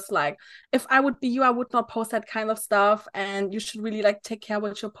messages like, if I would be you, I would not post that kind of stuff. And you should really like take care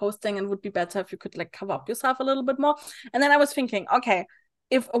what you're posting and would be better if you could like cover up yourself a little bit more. And then I was thinking, okay,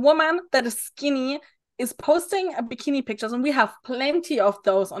 if a woman that is skinny is posting bikini pictures, and we have plenty of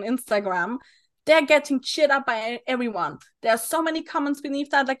those on Instagram, they're getting cheered up by everyone. There are so many comments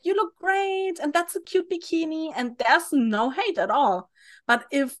beneath that, like, you look great, and that's a cute bikini, and there's no hate at all. But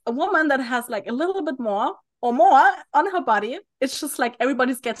if a woman that has like a little bit more or more on her body, it's just like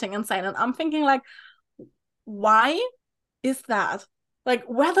everybody's getting insane. And I'm thinking like, why is that? Like,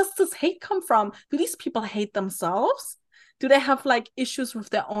 where does this hate come from? Do these people hate themselves? Do they have like issues with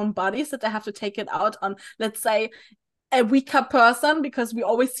their own bodies that they have to take it out on, let's say, a weaker person, because we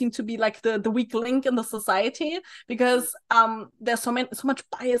always seem to be like the weak link in the society, because there's so much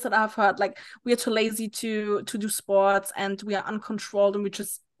bias that I've heard, like we are too lazy to do sports, and we are uncontrolled, and we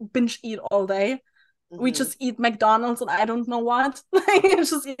just binge eat all day. We just eat McDonald's and I don't know what. Like,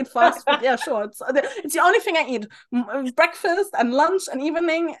 just eat fast food. Yeah, sure. It's the only thing I eat. Breakfast and lunch and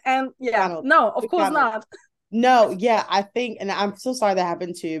evening. And yeah, no, of course not. No, yeah, I think, and I'm so sorry that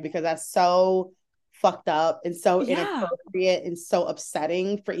happened to you, because that's so fucked up and so inappropriate and so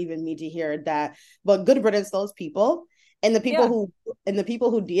upsetting for even me to hear that. But good riddance to those people. And the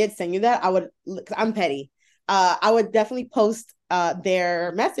people who did send you that, I would, because I'm petty. I would definitely post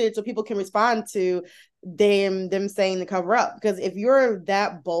their message so people can respond to them saying to cover up. Because if you're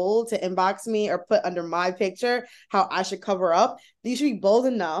that bold to inbox me or put under my picture how I should cover up, you should be bold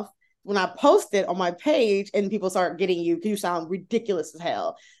enough when I post it on my page and people start getting you, because you sound ridiculous as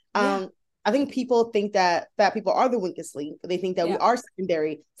hell. I think people think that fat people are the weakest link. They think that we are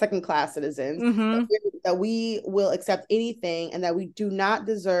second class citizens, that we will accept anything, and that we do not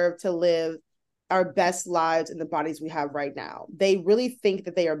deserve to live our best lives in the bodies we have right now. They really think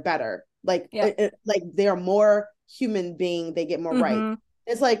that they are better. Like they are more human being. They get more right.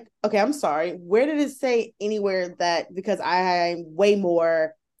 It's like, okay, I'm sorry. Where did it say anywhere that because I'm way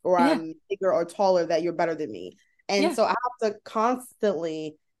more or I'm bigger or taller that you're better than me? And so I have to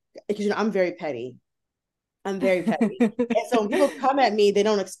constantly, because I'm very petty. I'm very petty. And so when people come at me, they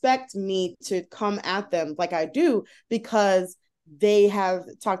don't expect me to come at them like I do, because they have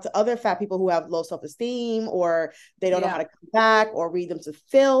talked to other fat people who have low self-esteem, or they don't know how to come back or read them to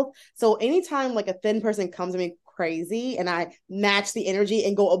filth. So anytime like a thin person comes at me crazy and I match the energy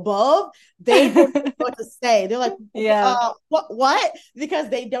and go above, they don't know what to say. They're like, what? Because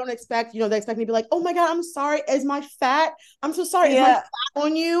they don't expect, they expect me to be like, oh my God, I'm sorry. Is my fat? I'm so sorry. Is my fat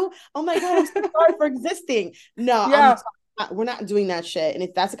on you? Oh my God, I'm so sorry for existing. No, we're not doing that shit. And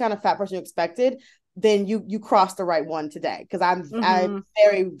if that's the kind of fat person you expected, then you crossed the right one today, because I'm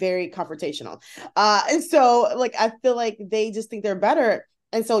very, very confrontational. And so like I feel like they just think they're better.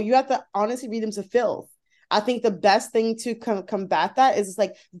 And so you have to honestly read them to filth. I think the best thing to combat that is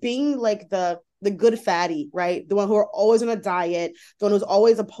like being like the good fatty, right? The one who are always on a diet, the one who's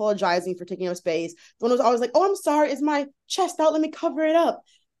always apologizing for taking up space, the one who's always like, oh, I'm sorry, is my chest out? Let me cover it up.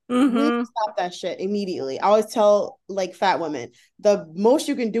 We need to stop that shit immediately. I always tell like fat women, the most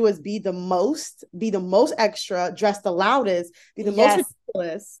you can do is be the most extra, dress the loudest, be the most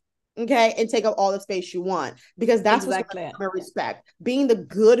ridiculous, okay, and take up all the space you want, because that's what's going to respect. Being the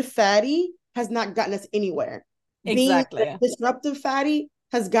good fatty has not gotten us anywhere. Being the disruptive fatty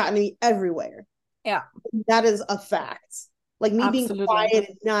has gotten me everywhere. Yeah, that is a fact. Like me being quiet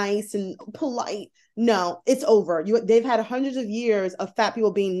and nice and polite, no, it's over. They've had hundreds of years of fat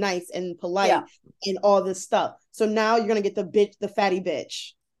people being nice and polite and all this stuff. So now you're gonna get the fatty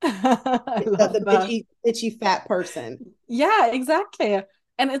bitch, the bitchy fat person. Yeah, exactly.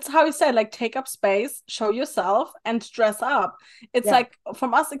 And it's how you say, like, take up space, show yourself, and dress up. It's like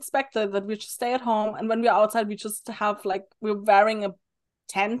from us expected that we just stay at home, and when we're outside, we just have like we're wearing a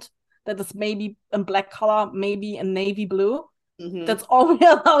tent that is maybe in black color, maybe in navy blue. That's all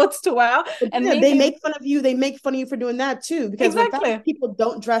we're allowed to wear. And they make fun of you. They make fun of you for doing that too, because when fat people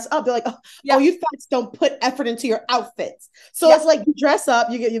don't dress up, they're like, oh, you fats don't put effort into your outfits. So it's like you dress up,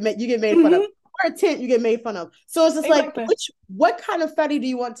 you get made fun of. Wear a tent, you get made fun of. So it's just like, what kind of fatty do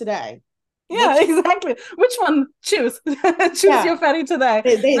you want today? Yeah, exactly. Which one? Choose your fatty today.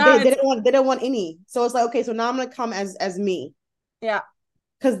 They don't want any. So it's like, okay, so now I'm gonna come as me. Yeah.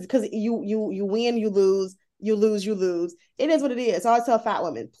 Because you win, you lose. You lose. It is what it is. So I tell fat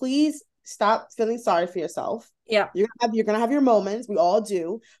women, please stop feeling sorry for yourself. Yeah. You're gonna have your moments. We all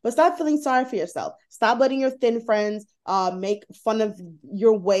do, but stop feeling sorry for yourself. Stop letting your thin friends make fun of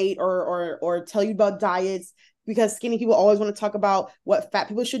your weight or tell you about diets, because skinny people always want to talk about what fat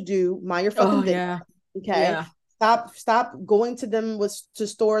people should do. Mind your fucking business. Okay. Yeah. Stop going to them to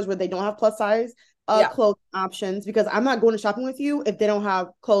stores where they don't have plus size clothes options, because I'm not going to shopping with you if they don't have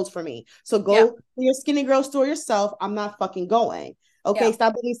clothes for me. So go to your skinny girl store yourself. I'm not fucking going. Okay,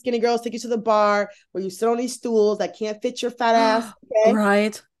 stop letting skinny girls take you to the bar where you sit on these stools that can't fit your fat ass. Okay,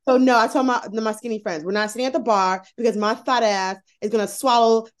 right. So no, I tell my skinny friends, we're not sitting at the bar because my fat ass is gonna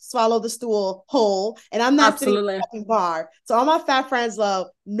swallow the stool whole, and I'm not sitting at the fucking bar. So all my fat friends love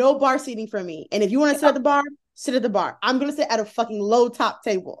no bar seating for me. And if you want to sit at the bar, sit at the bar. I'm gonna sit at a fucking low top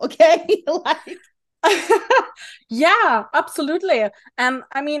table. Okay, like. Yeah, absolutely. And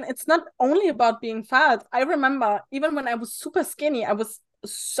I mean, it's not only about being fat. I remember even when I was super skinny, I was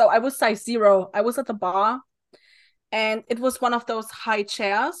size 0. I was at the bar, and it was one of those high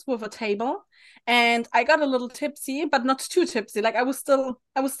chairs with a table, and I got a little tipsy, but not too tipsy. Like I was still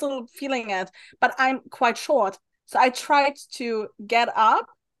feeling it, but I'm quite short. So I tried to get up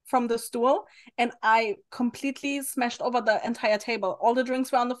from the stool, and I completely smashed over the entire table. All the drinks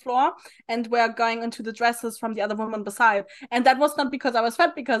were on the floor and were going into the dresses from the other woman beside. And that was not because I was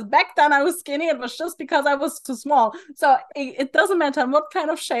fat, because back then I was skinny. It was just because I was too small. So it doesn't matter what kind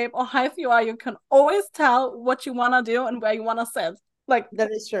of shape or height you are. You can always tell what you want to do and where you want to sit. Like,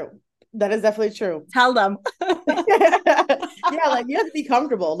 that is true. That is definitely true. Tell them. Yeah, like you have to be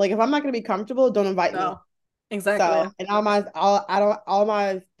comfortable. Like if I'm not going to be comfortable, don't invite me. Exactly. So, and all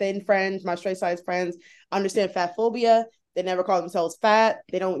my thin friends, my straight size friends understand fat phobia. They never call themselves fat.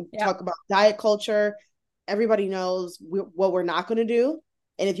 They don't talk about diet culture. Everybody knows what we're not going to do.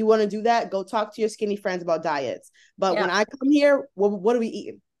 And if you want to do that, go talk to your skinny friends about diets. But when I come here, what are we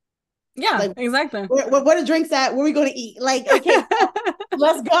eating? Yeah, like, exactly. What are drinks at? What are we going to eat? Like, okay,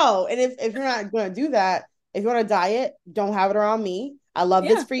 let's go. And if you're not going to do that, if you're on a diet, don't have it around me. I love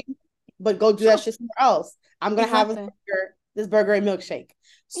this for you, but go do that shit somewhere else. I'm going to have this burger and milkshake.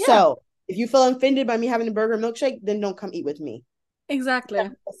 Yeah. So if you feel offended by me having a burger and milkshake, then don't come eat with me. Exactly.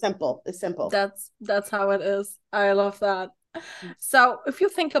 It's simple. It's simple. That's how it is. I love that. So if you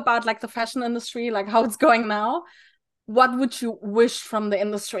think about like the fashion industry, like how it's going now, what would you wish from the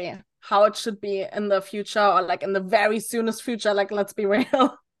industry? how it should be in the future, or like in the very soonest future. Like, let's be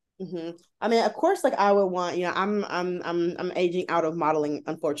real. Mm-hmm. I mean, of course, like I would want, I'm aging out of modeling,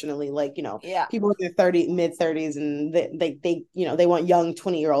 unfortunately. Like, Yeah. people in their mid 30s, and they want young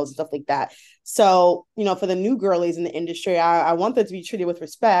 20-year-olds and stuff like that. So, for the new girlies in the industry, I want them to be treated with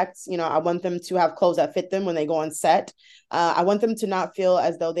respect. I want them to have clothes that fit them when they go on set. I want them to not feel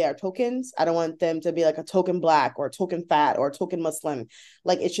as though they are tokens. I don't want them to be like a token Black or a token fat or a token Muslim.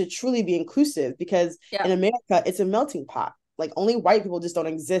 Like, it should truly be inclusive, because Yeah. in America, it's a melting pot. Like, only white people just don't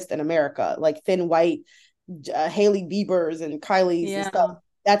exist in America. Like, thin white Hailey Biebers and Kylie's and stuff.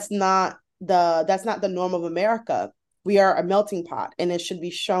 Yeah. That's not the norm of America. We are a melting pot, and it should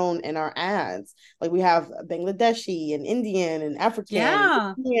be shown in our ads. Like, we have Bangladeshi and Indian and African and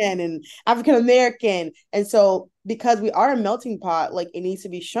Yeah. Indian and African American. And so, because we are a melting pot, like, it needs to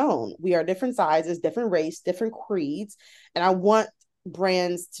be shown. We are different sizes, different race, different creeds. And I want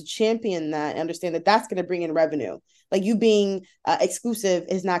brands to champion that and understand that that's going to bring in revenue. Like, you being exclusive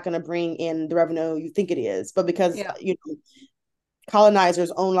is not going to bring in the revenue you think it is, but because Yeah.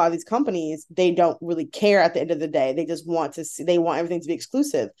 Colonizers own a lot of these companies, they don't really care at the end of the day. They just want to see, they want everything to be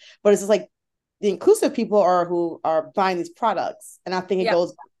exclusive. But it's just like, the inclusive people are who are buying these products. And I think it Yeah.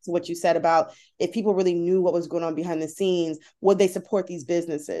 goes back to what you said about, if people really knew what was going on behind the scenes, would they support these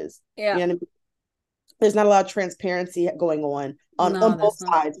businesses? Yeah. You know what I mean? There's not a lot of transparency going on No, both there's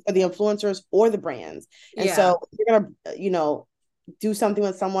not. sides, for the influencers or the brands. And Yeah. so, if you're gonna, do something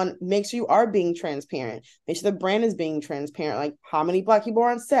with someone, make sure you are being transparent. Make sure the brand is being transparent. Like, how many Black people are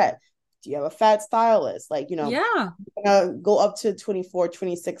on set? Do you have a fat stylist? Like, Yeah. go up to 24,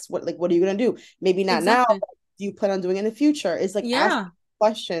 26. What are you gonna do? Maybe not now, Exactly. but do you plan on doing in the future? It's like, ask Yeah.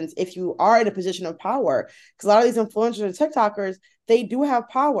 questions if you are in a position of power. Because a lot of these influencers and TikTokers, they do have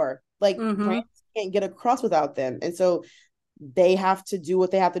power. Like, Mm-hmm. brands can't get across without them. And so they have to do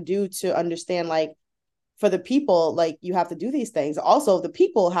what they have to do to understand, like, for the people, like, you have to do these things. Also, the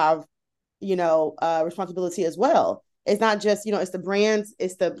people have, responsibility as well. It's not just, it's the brands,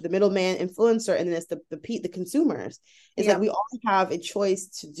 it's the middleman influencer, and then it's the consumers. It's like, Yeah. we all have a choice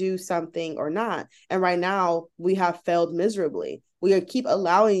to do something or not. And right now, we have failed miserably. We keep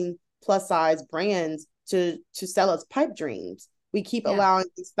allowing plus size brands to sell us pipe dreams. We keep Yeah. allowing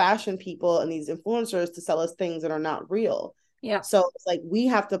these fashion people and these influencers to sell us things that are not real. Yeah. So it's like, we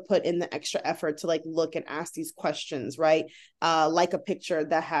have to put in the extra effort to, like, look and ask these questions, right? Like a picture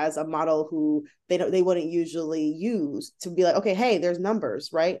that has a model who they wouldn't usually use, to be like, okay, hey, there's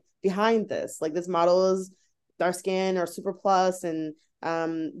numbers, right, behind this. Like, this model is dark skin or super plus, and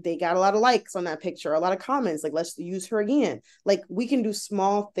they got a lot of likes on that picture, a lot of comments. Like, let's use her again. Like, we can do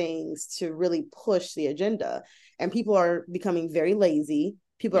small things to really push the agenda. And people are becoming very lazy.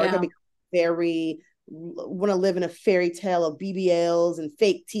 People are going Yeah. to be very want to live in a fairy tale of BBLs and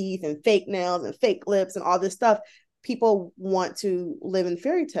fake teeth and fake nails and fake lips and all this stuff. People want to live in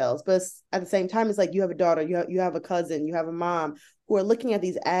fairy tales, but at the same time, it's like, you have a daughter, you have a cousin, you have a mom, who are looking at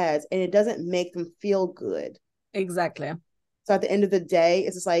these ads, and it doesn't make them feel good. Exactly. So at the end of the day,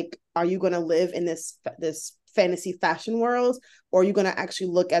 it's just like, are you going to live in this fantasy fashion world, or are you going to actually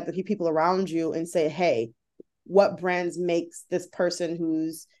look at the people around you and say, hey, what brands makes this person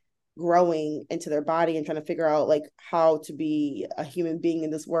who's growing into their body and trying to figure out, like, how to be a human being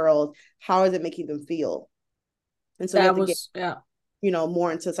in this world, how is it making them feel? And so, we That have to get, was, yeah.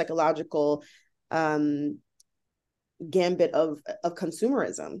 more into psychological gambit of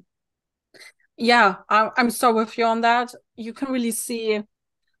consumerism. Yeah, I'm so with you on that. You can really see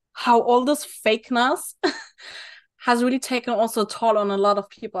how all this fakeness has really taken also a toll on a lot of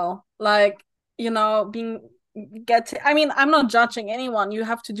people. Like, I mean, I'm not judging anyone. You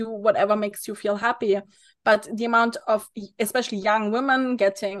have to do whatever makes you feel happy. But the amount of, especially young women,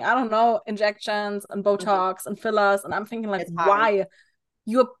 getting, I don't know, injections and Mhm. Botox and fillers, and I'm thinking, like, It's high. why?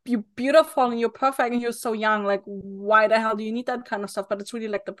 You're beautiful and you're perfect and you're so young. Like, why the hell do you need that kind of stuff? But it's really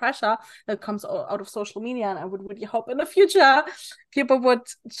like the pressure that comes out of social media. And I would really hope in the future people would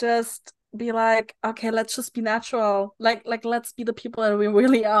just be like, okay, let's just be natural. Like let's be the people that we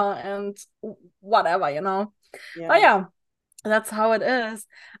really are, and whatever, But Yeah. yeah, that's how it is.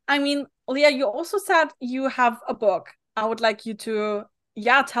 I mean, Leah, you also said you have a book. I would like you to,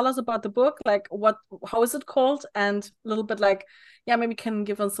 yeah, tell us about the book. Like, how is it called? And a little bit, like, yeah, maybe can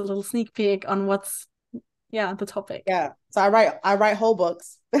give us a little sneak peek on what's, yeah, the topic. Yeah. So I write whole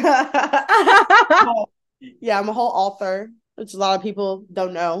books. Yeah, I'm a whole author, which a lot of people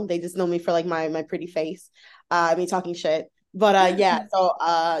don't know. They just know me for, like, my pretty face, me talking shit. But so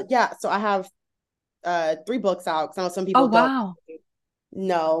I have 3 books out, because I know some Oh, people don't wow.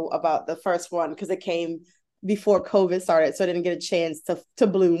 know about the first one, because it came before COVID started, so I didn't get a chance to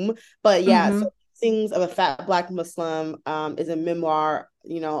bloom. But yeah, Mm-hmm. so Things of a Fat Black Muslim is a memoir,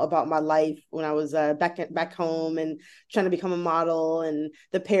 about my life when I was back home and trying to become a model, and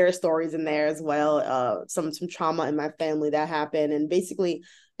the pair stories in there as well. Some trauma in my family that happened, and basically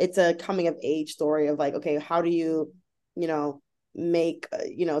it's a coming of age story of like, okay, how do you, you know, make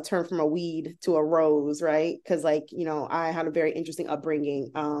turn from a weed to a rose, right? Because like, I had a very interesting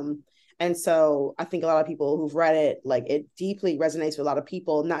upbringing. And so I think a lot of people who've read it, like it deeply resonates with a lot of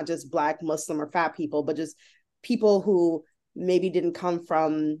people, not just Black, Muslim, or fat people, but just people who maybe didn't come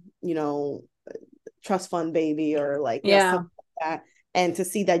from, trust fund baby or like, Yeah. something like that. And to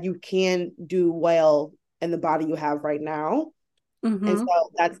see that you can do well in the body you have right now. And Mm-hmm.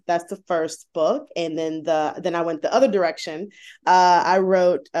 so that's the first book. And then I went the other direction. I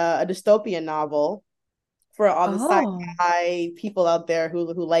wrote a dystopian novel for all the Oh. sci-fi people out there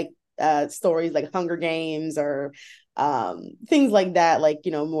who like stories like Hunger Games or things like that, like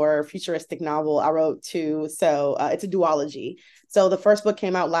more futuristic novel. I wrote too. So it's a duology. So the first book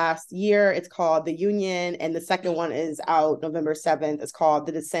came out last year. It's called The Union, and the second one is out November 7th. It's called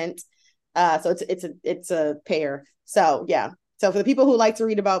The Descent. So it's a pair. So yeah. So for the people who like to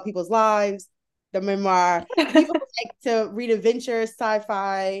read about people's lives, the memoir. The people who like to read adventure,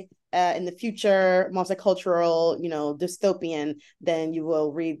 sci-fi, in the future, multicultural, dystopian, then you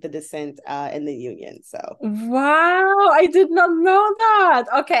will read The Descent in the Union. So Wow, I did not know that.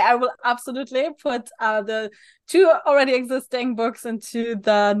 Okay, I will absolutely put the two already existing books into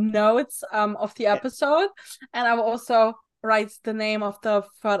the notes of the yeah, episode. And I will also write the name of the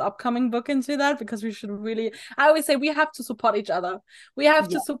third upcoming book into that, because we should really, I always say we have to support each other. We have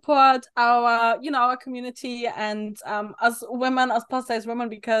to yeah, support our community, and us women, us plus size women,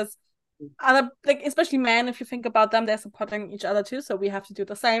 because other, like, especially men, if you think about them, they're supporting each other too, so we have to do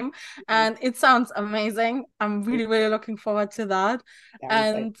the same. And it sounds amazing. I'm really, really looking forward to that. I'm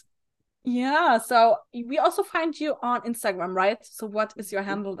excited. And yeah, so we also find you on Instagram, right? So what is your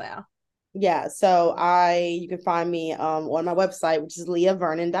handle there? Yeah, so you can find me on my website, which is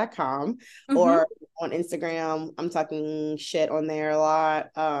leahvernon.com, Mm-hmm. or on Instagram. I'm talking shit on there a lot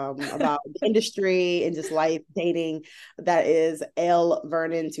about the industry and just life, dating. That is L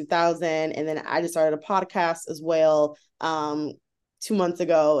Vernon 2000. And then I just started a podcast as well 2 months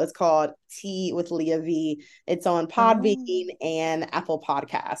ago. It's called Tea with Leah V. It's on Oh, Podbean and Apple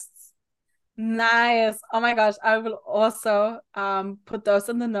Podcasts. nice. Oh my gosh, I will also put those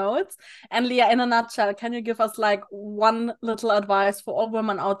in the notes. And Leah, in a nutshell, can you give us like one little advice for all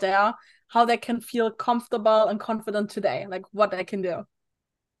women out there, how they can feel comfortable and confident today, like what they can do?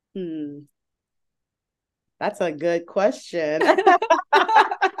 Hmm, that's a good question.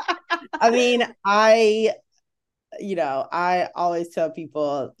 I mean, I always tell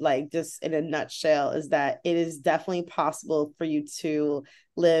people, like, just in a nutshell, is that it is definitely possible for you to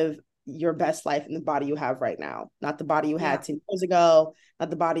live your best life in the body you have right now, not the body you Yeah. had 10 years ago,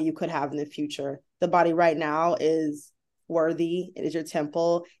 not the body you could have in the future. The body right now is worthy, it is your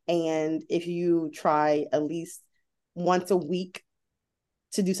temple. And if you try at least once a week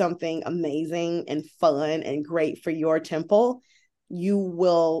to do something amazing and fun and great for your temple, you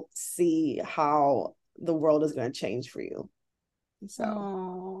will see how the world is going to change for you. So,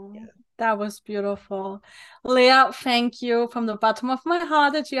 Oh, yeah. that was beautiful. Leah, thank you from the bottom of my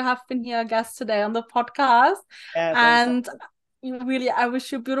heart that you have been here, guest today on the podcast. Yes, I'm so. And really, I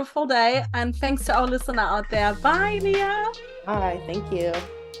wish you a beautiful day. And thanks to our listener out there. Bye, Leah. Hi, thank you.